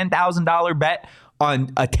 $5,000, $10,000 bet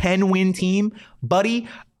on a 10-win team, buddy,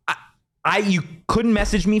 you couldn't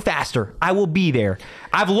message me faster. I will be there.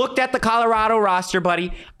 I've looked at the Colorado roster,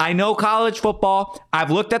 buddy. I know college football.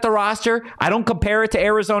 I've looked at the roster. I don't compare it to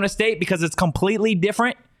Arizona State because it's completely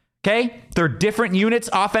different. Okay? They're different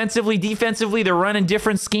units offensively, defensively. They're running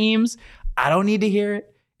different schemes. I don't need to hear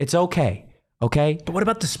it. It's okay. Okay? But what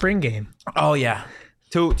about the spring game? Oh, yeah.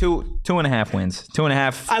 2.5 wins.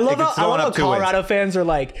 2.5. I love how Colorado fans are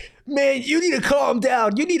like, man, you need to calm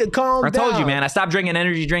down. You need to calm down. I told you, man. I stopped drinking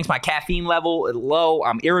energy drinks. My caffeine level is low.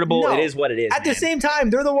 I'm irritable. No. It is what it is. At the same time,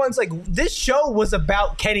 they're the ones like, this show was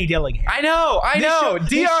about Kenny Dillingham. I know.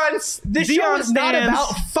 This show is not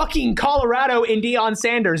about fucking Colorado and Deion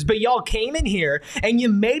Sanders, but y'all came in here and you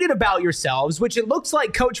made it about yourselves, which it looks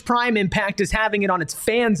like Coach Prime Impact is having it on its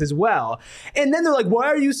fans as well. And then they're like, why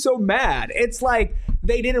are you so mad? It's like,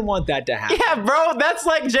 they didn't want that to happen. Yeah, bro. That's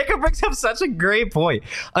like, Jacob brings up such a great point.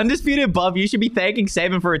 Undisputed Buff, you should be thanking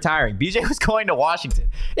Saban for retiring. BJ was going to Washington.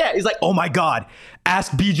 Yeah, he's like, oh my God,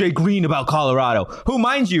 ask BJ Green about Colorado, who,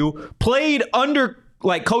 mind you, played under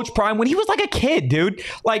like Coach Prime when he was like a kid, dude.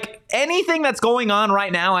 Like, anything that's going on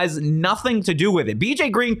right now has nothing to do with it.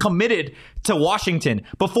 BJ Green committed to Washington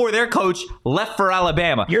before their coach left for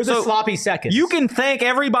Alabama. You're the sloppy seconds. You can thank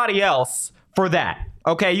everybody else for that.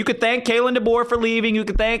 Okay, you could thank Kalen DeBoer for leaving. You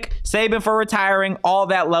could thank Saban for retiring. All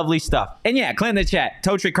that lovely stuff. And yeah, Clint in the chat.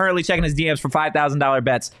 Totri currently checking his DMs for $5,000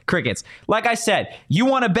 bets. Crickets. Like I said, you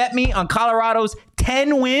want to bet me on Colorado's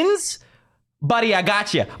 10 wins? Buddy, I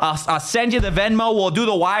got you. I'll send you the Venmo. We'll do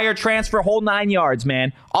the wire transfer, whole 9 yards,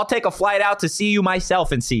 man. I'll take a flight out to see you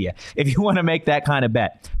myself and see you if you want to make that kind of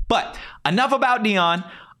bet. But enough about Deion.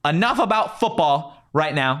 Enough about football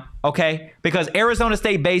right now, okay? Because Arizona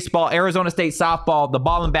State baseball, Arizona State softball, the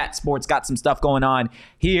ball and bat sports got some stuff going on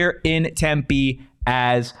here in Tempe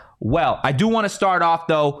as well. I do want to start off,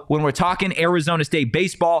 though, when we're talking Arizona State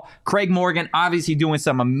baseball, Craig Morgan obviously doing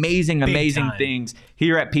some amazing things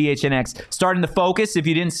here at PHNX. Starting to focus, if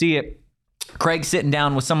you didn't see it, Craig sitting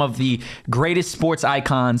down with some of the greatest sports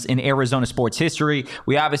icons in Arizona sports history.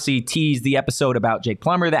 We obviously teased the episode about Jake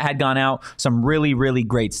Plummer that had gone out. Some really, really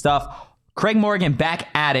great stuff. Craig Morgan back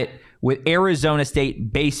at it with Arizona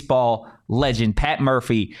State baseball legend Pat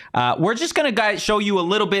Murphy. We're just going to show you a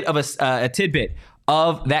little bit of a tidbit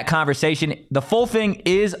of that conversation. The full thing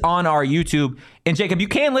is on our YouTube. And Jacob, you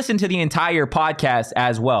can listen to the entire podcast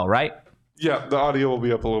as well, right? Yeah, the audio will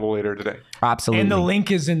be up a little later today. Absolutely. And the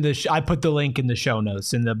link is in I put the link in the show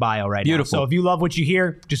notes in the bio right now. So if you love what you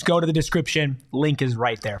hear, just go to the description. Link is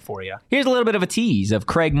right there for you. Here's a little bit of a tease of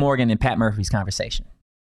Craig Morgan and Pat Murphy's conversation.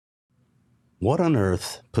 What on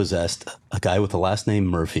earth possessed a guy with the last name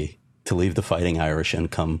Murphy to leave the Fighting Irish and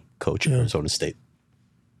come coach Arizona State?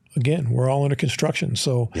 Again, we're all under construction.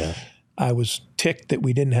 So I was ticked that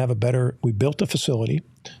we didn't have we built a facility,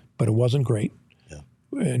 but it wasn't great.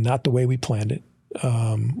 Not the way we planned it.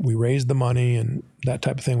 We raised the money and that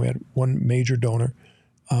type of thing. We had one major donor.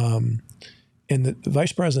 And the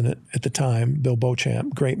vice president at the time, Bill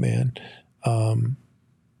Beauchamp, great man,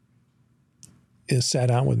 sat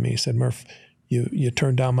down with me. He said, Murph, you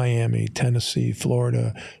turned down Miami, Tennessee,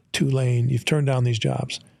 Florida, Tulane. You've turned down these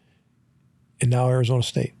jobs. And now Arizona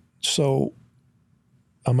State. So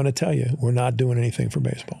I'm going to tell you, we're not doing anything for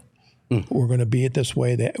baseball. We're going to be it this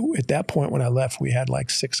way. At that point when I left, we had like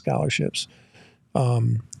 6 scholarships.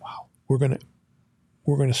 We're going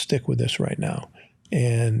to stick with this right now.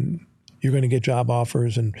 And you're going to get job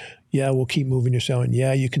offers. And we'll keep moving you selling.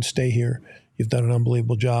 You can stay here. You've done an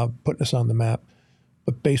unbelievable job putting us on the map.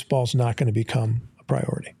 But baseball's not going to become a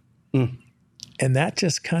priority. And that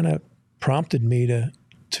just kind of prompted me to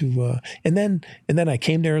and then I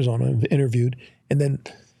came to Arizona, interviewed, and then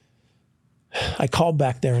I called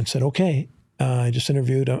back there and said, okay, I just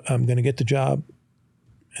interviewed, I'm going to get the job.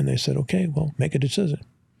 And they said, okay, well, make a decision.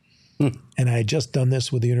 And I had just done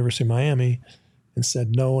this with the University of Miami and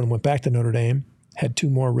said no, and went back to Notre Dame, had 2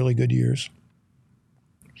 more really good years.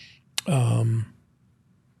 I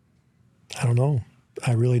don't know.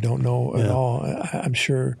 I really don't know at all. I'm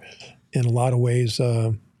sure in a lot of ways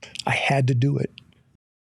I had to do it.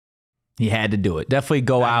 He had to do it. Definitely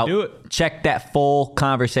go out, check that full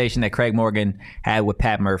conversation that Craig Morgan had with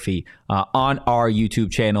Pat Murphy on our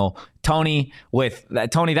YouTube channel. Tony,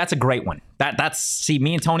 that's a great one.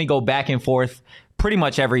 Me and Tony go back and forth pretty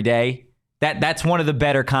much every day. That's one of the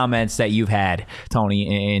better comments that you've had,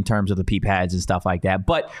 Tony, in terms of the pea pads and stuff like that.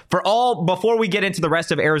 But before we get into the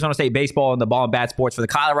rest of Arizona State baseball and the ball and bat sports, for the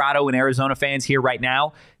Colorado and Arizona fans here right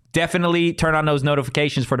now, definitely turn on those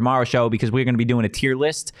notifications for tomorrow's show, because we're going to be doing a tier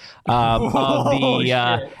list of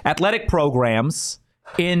the athletic programs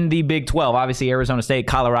in the Big 12. Obviously, Arizona State,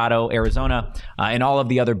 Colorado, Arizona, and all of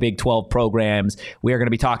the other Big 12 programs. We are going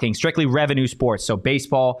to be talking strictly revenue sports, so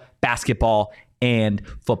baseball, basketball, and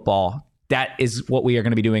football. That is what we are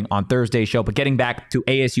going to be doing on Thursday's show. But getting back to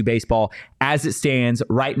ASU baseball, as it stands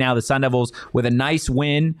right now, the Sun Devils with a nice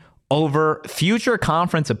win over future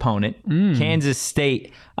conference opponent, Kansas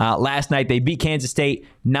State. Last night, they beat Kansas State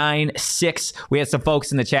 9-6. We had some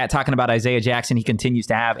folks in the chat talking about Isaiah Jackson. He continues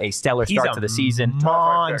to have a stellar start to the season.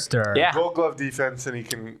 Monster. Yeah. Gold glove defense, and he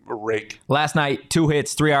can rake. Last night, 2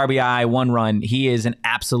 hits, 3 RBI, 1 run. He is an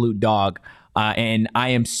absolute dog. And I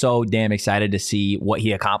am so damn excited to see what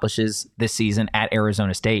he accomplishes this season at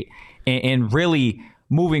Arizona State. And really,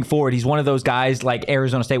 moving forward, he's one of those guys like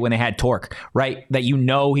Arizona State when they had Torque, right? That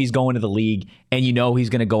he's going to the league, and he's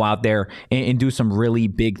going to go out there and do some really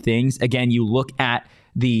big things. Again, you look at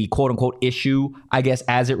the quote-unquote issue, I guess,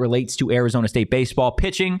 as it relates to Arizona State baseball.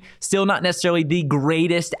 Pitching, still not necessarily the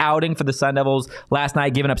greatest outing for the Sun Devils last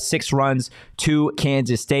night, giving up 6 runs to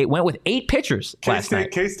Kansas State. Went with 8 pitchers last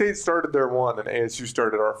night. K-State started their 1, and ASU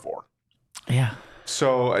started our 4. Yeah.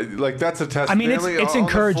 So, that's a test. I mean, it's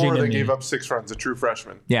encouraging. On the 4, they gave up 6 runs, a true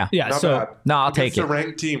freshman. Yeah. Not bad. No, I'll take it. It's a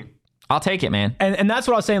ranked team. I'll take it, man. And that's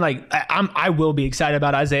what I was saying. Like, I will be excited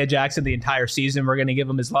about Isaiah Jackson the entire season. We're going to give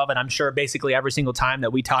him his love, and I'm sure basically every single time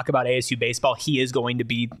that we talk about ASU baseball, he is going to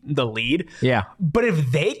be the lead. Yeah. But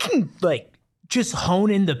if they can just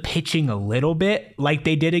hone in the pitching a little bit, like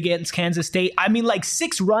they did against Kansas State, I mean,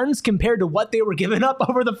 6 runs compared to what they were giving up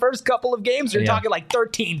over the first couple of games. You're talking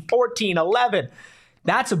 13, 14, 11.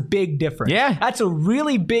 That's a big difference. Yeah. That's a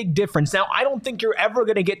really big difference. Now, I don't think you're ever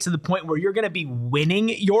going to get to the point where you're going to be winning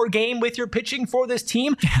your game with your pitching for this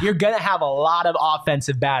team. You're going to have a lot of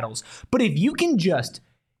offensive battles. But if you can just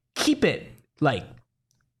keep it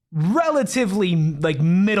relatively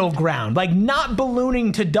middle ground, not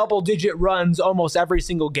ballooning to double-digit runs almost every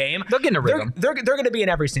single game. They'll get in a rhythm. They're going to be in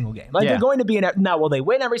every single game. They're going to be in. Now, will they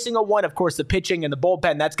win every single one? Of course, the pitching and the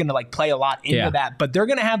bullpen, that's going to play a lot into that. But they're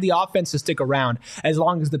going to have the offense to stick around as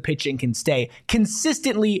long as the pitching can stay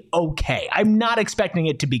consistently okay. I'm not expecting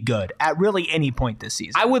it to be good at really any point this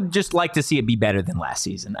season. I would just like to see it be better than last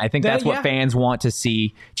season. I think that's what fans want to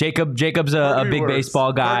see. Jacob's a big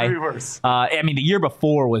baseball guy. I mean, the year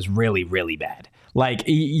before was really, really bad.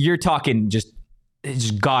 You're talking just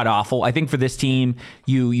god awful. I think for this team,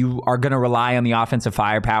 you are going to rely on the offensive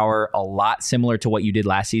firepower a lot, similar to what you did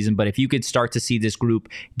last season. But if you could start to see this group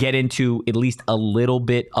get into at least a little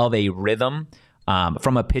bit of a rhythm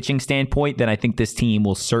from a pitching standpoint, then I think this team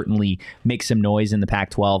will certainly make some noise in the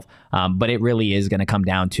Pac-12. But it really is going to come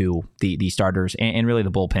down to the starters and really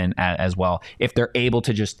the bullpen as well. If they're able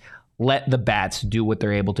to just let the bats do what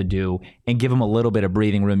they're able to do and give them a little bit of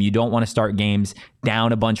breathing room. You don't want to start games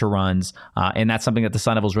down a bunch of runs, and that's something that the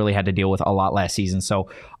Sun Devils really had to deal with a lot last season. So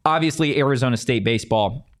obviously Arizona State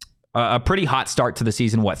baseball, a pretty hot start to the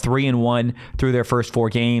season, 3-1 through their first 4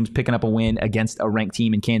 games, picking up a win against a ranked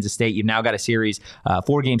team in Kansas State. You've now got a series,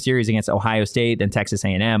 4-game series against Ohio State, then Texas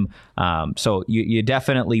A&M. So you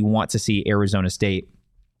definitely want to see Arizona State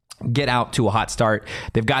get out to a hot start.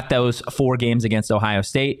 They've got those 4 games against Ohio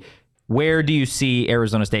State. Where do you see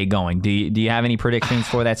Arizona State going? Do you have any predictions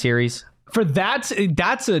for that series? For that's a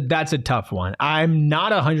tough one. I'm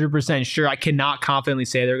not 100% sure. I cannot confidently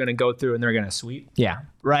say they're going to go through and they're going to sweep. Yeah.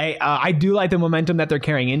 Right. I do like the momentum that they're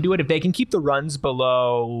carrying into it. If they can keep the runs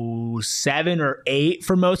below 7 or 8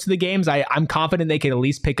 for most of the games, I'm confident they can at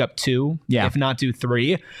least pick up 2, if not do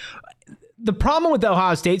 3. The problem with the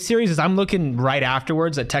Ohio State series is I'm looking right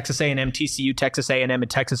afterwards at Texas A&M, TCU, Texas A&M, and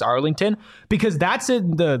Texas Arlington, because that's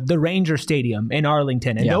in the Ranger Stadium in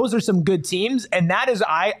Arlington. And those are some good teams. And that is,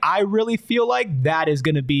 I really feel like that is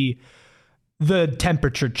going to be the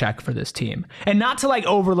temperature check for this team. And not to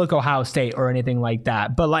overlook Ohio State or anything like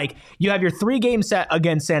that, but you have your 3-game set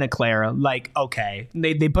against Santa Clara. Okay,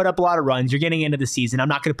 they put up a lot of runs. You're getting into the season. I'm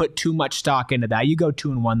not going to put too much stock into that. You go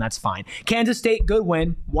 2-1, that's fine. Kansas State, good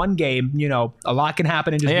win, 1 game. A lot can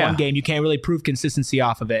happen in just 1 game. You can't really prove consistency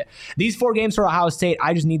off of it. These 4 games for Ohio State,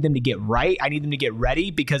 I just need them to get right. I need them to get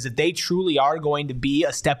ready, because if they truly are going to be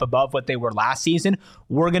a step above what they were last season,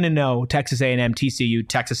 we're going to know Texas A&M, TCU,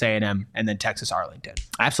 Texas A&M, and then Texas Arlington.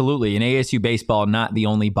 Absolutely. And ASU baseball, not the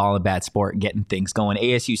only ball and bat sport getting things going.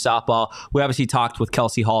 ASU softball, we obviously talked with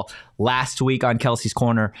Kelsey Hall last week on Kelsey's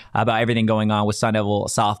Corner about everything going on with Sun Devil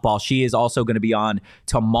softball. She is also going to be on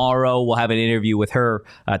tomorrow. We'll have an interview with her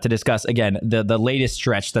to discuss, again, the latest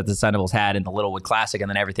stretch that the Sun Devils had in the Littlewood Classic and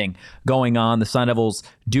then everything going on. The Sun Devils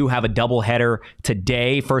do have a doubleheader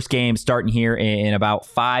today. First game starting here in about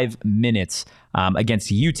 5 minutes. Against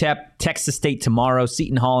UTEP, Texas State tomorrow,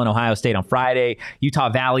 Seton Hall and Ohio State on Friday, Utah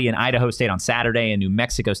Valley and Idaho State on Saturday, and New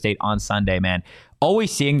Mexico State on Sunday, man.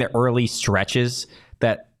 Always seeing the early stretches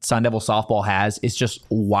that Sun Devil softball has is just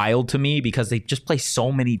wild to me because they just play so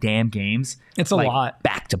many damn games. It's a lot.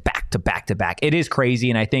 Back to back to back to back. It is crazy,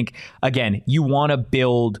 and I think, again, you want to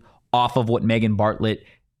build off of what Megan Bartlett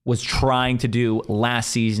was trying to do last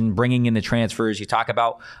season, bringing in the transfers. You talk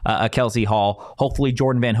about Kelsey Hall. Hopefully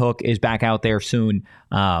Jordan Van Hook is back out there soon.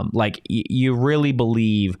 You really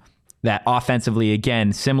believe that offensively,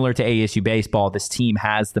 again, similar to ASU baseball, this team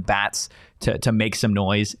has the bats to make some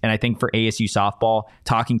noise. And I think for ASU softball,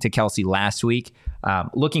 talking to Kelsey last week,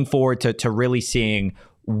 looking forward to really seeing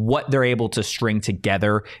what they're able to string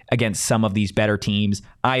together against some of these better teams.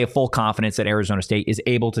 I have full confidence that Arizona State is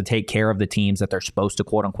able to take care of the teams that they're supposed to,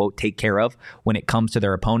 quote unquote, take care of when it comes to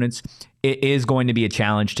their opponents. It is going to be a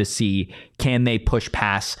challenge to see, can they push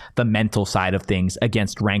past the mental side of things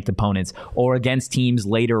against ranked opponents or against teams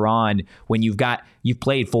later on when you've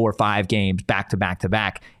played 4 or 5 games back to back to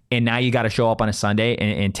back. And now you got to show up on a Sunday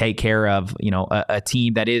and take care of, a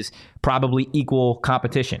team that is probably equal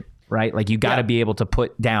competition. Right? Like you got to be able to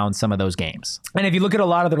put down some of those games. And if you look at a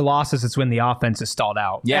lot of their losses, it's when the offense is stalled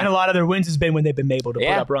out. Yeah. And a lot of their wins has been when they've been able to put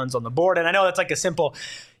up runs on the board. And I know that's like a simple,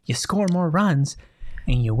 you score more runs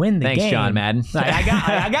and you win the game. Thanks, John Madden.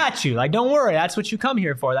 I got you. Like, don't worry. That's what you come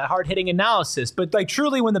here for, that hard-hitting analysis. But like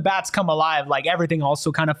truly when the bats come alive, like everything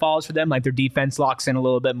also kind of falls for them. Like their defense locks in a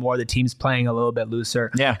little bit more. The team's playing a little bit looser.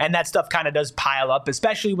 Yeah. And that stuff kind of does pile up,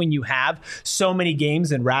 especially when you have so many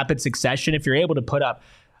games in rapid succession. If you're able to put up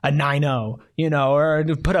a 9-0, or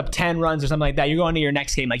to put up 10 runs or something like that, you're going to your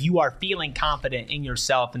next game. Like you are feeling confident in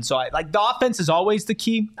yourself. And so the offense is always the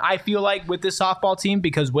key, I feel like, with this softball team,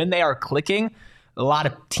 because when they are clicking, a lot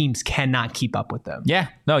of teams cannot keep up with them. Yeah,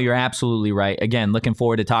 no, you're absolutely right. Again, looking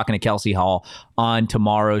forward to talking to Kelsey Hall on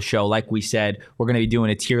tomorrow's show. Like we said, we're going to be doing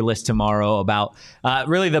a tier list tomorrow about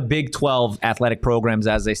really the Big 12 athletic programs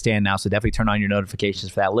as they stand now. So definitely turn on your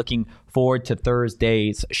notifications for that. Looking forward to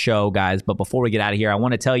Thursday's show, guys. But before we get out of here, I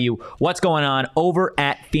want to tell you what's going on over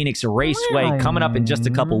at Phoenix Raceway coming up in just a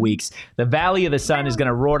couple weeks. The Valley of the Sun is going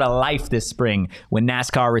to roar to life this spring when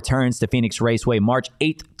NASCAR returns to Phoenix Raceway March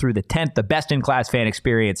 8th through the 10th. The best-in-class fan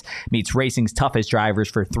experience meets racing's toughest drivers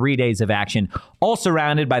for 3 days of action, all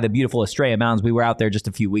surrounded by the beautiful Estrella Mountains. We were out there just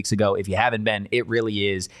a few weeks ago. If you haven't been, it really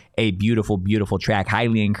is a beautiful, beautiful track.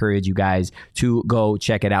 Highly encourage you guys to go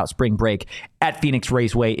check it out. Spring break at Phoenix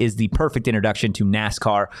Raceway is the perfect introduction to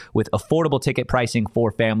NASCAR with affordable ticket pricing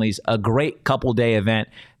for families. A great couple-day event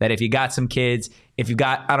that if you got some kids, if you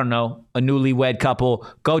got, a newlywed couple,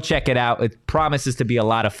 go check it out. It promises to be a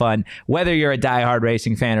lot of fun. Whether you're a diehard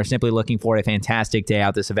racing fan or simply looking for a fantastic day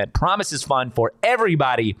out, this event promises fun for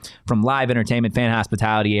everybody, from live entertainment, fan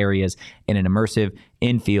hospitality areas, and an immersive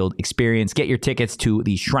infield experience. Get your tickets to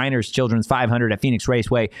the Shriners Children's 500 at Phoenix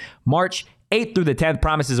Raceway March 8th through the 10th.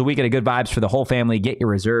 Promises a weekend of good vibes for the whole family. Get your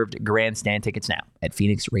reserved grandstand tickets now at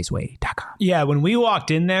phoenixraceway.com. Yeah, when we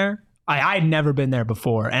walked in there, I'd never been there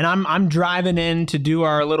before. And I'm driving in to do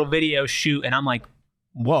our little video shoot, and I'm like,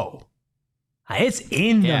 whoa. It's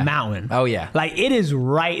in the mountain. Oh, yeah. Like, it is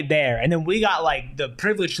right there. And then we got, like, the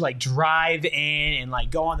privilege to, like, drive in and,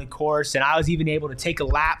 like, go on the course. And I was even able to take a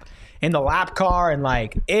lap in the lap car. And,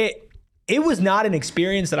 like, it was not an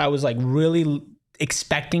experience that I was, like, really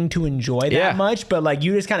expecting to enjoy that much. But, like,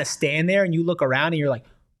 you just kind of stand there and you look around and you're like,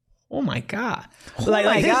 oh my God.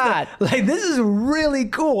 This is really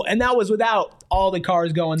cool. And that was without all the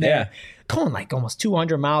cars going there. Going like almost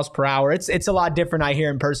 200 miles per hour. It's a lot different I hear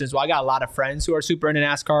in person. So I got a lot of friends who are super into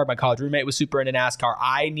NASCAR. My college roommate was super into NASCAR.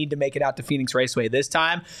 I need to make it out to Phoenix Raceway this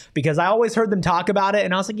time because I always heard them talk about it.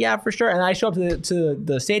 And I was like, yeah, for sure. And I show up to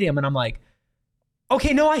the stadium and I'm like,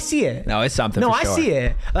 okay, no, I see it. No, it's something. I see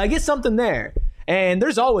it. Like, it's something there. And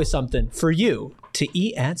there's always something for you to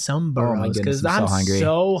eat at Some Burrows, because I'm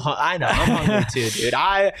so hungry. I know, I'm hungry too, dude.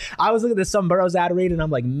 I was looking at the Some Burrows ad read and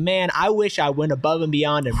I'm like, man, I wish I went above and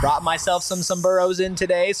beyond and brought myself some Burrows in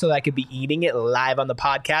today so that I could be eating it live on the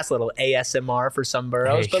podcast. A little ASMR for Some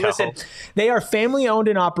Burrows. But listen, they are family owned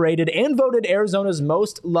and operated and voted Arizona's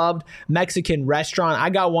most loved Mexican restaurant. I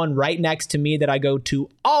got one right next to me that I go to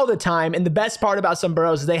all the time. And the best part about Some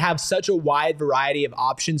Burrows is they have such a wide variety of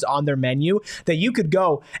options on their menu that you could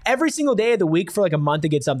go every single day of the week for for like a month to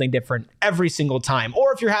get something different every single time.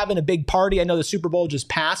 Or if you're having a big party, I know the Super Bowl just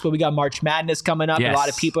passed, but we got March Madness coming up. Yes. A lot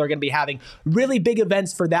of people are going to be having really big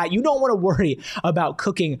events for that. You don't want to worry about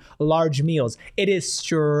cooking large meals. It is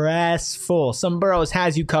stressful. Sombreros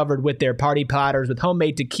has you covered with their party platters with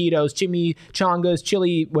homemade taquitos, chimichangas,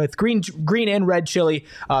 chili with green and red chili,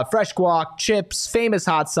 fresh guac, chips, famous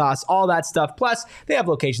hot sauce, all that stuff. Plus, they have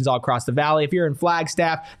locations all across the valley. If you're in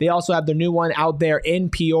Flagstaff, they also have their new one out there in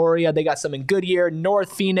Peoria. They got some in Goodyear,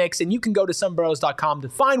 North Phoenix, and you can go to sombreros.com to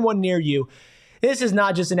find one near you. This is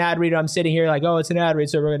not just an ad read. I'm sitting here like, oh, it's an ad read,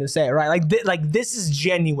 so we're going to say it, right? Like this is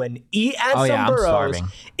genuine. Eat at Sombreros.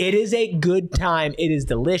 It is a good time. It is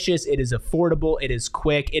delicious. It is affordable. It is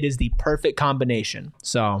quick. It is the perfect combination.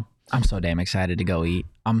 So I'm so damn excited to go eat.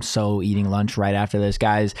 I'm so eating lunch right after this,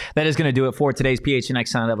 guys. That is going to do it for today's PHNX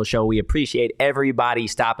Sun Devil Show. We appreciate everybody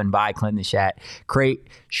stopping by. Clint the Chat. Great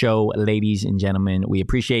show, ladies and gentlemen. We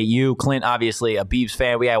appreciate you. Clint, obviously, a Beavs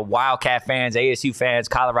fan. We have Wildcat fans, ASU fans,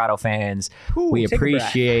 Colorado fans. We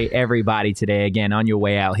appreciate everybody today. Again, on your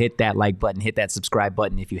way out, hit that like button, hit that subscribe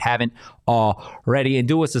button if you haven't already. And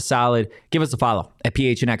do us a solid. Give us a follow at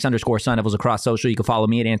PHNX_Sun Devils across social. You can follow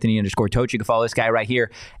me at Anthony_Toach. You can follow this guy right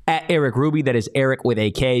here at Eric Ruby. That is Eric with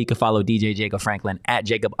a K. You can follow DJ Jacob Franklin at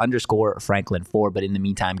Jacob_Franklin4. But in the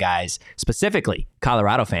meantime, guys, specifically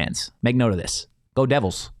Colorado fans, make note of this. Go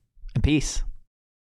Devils and peace.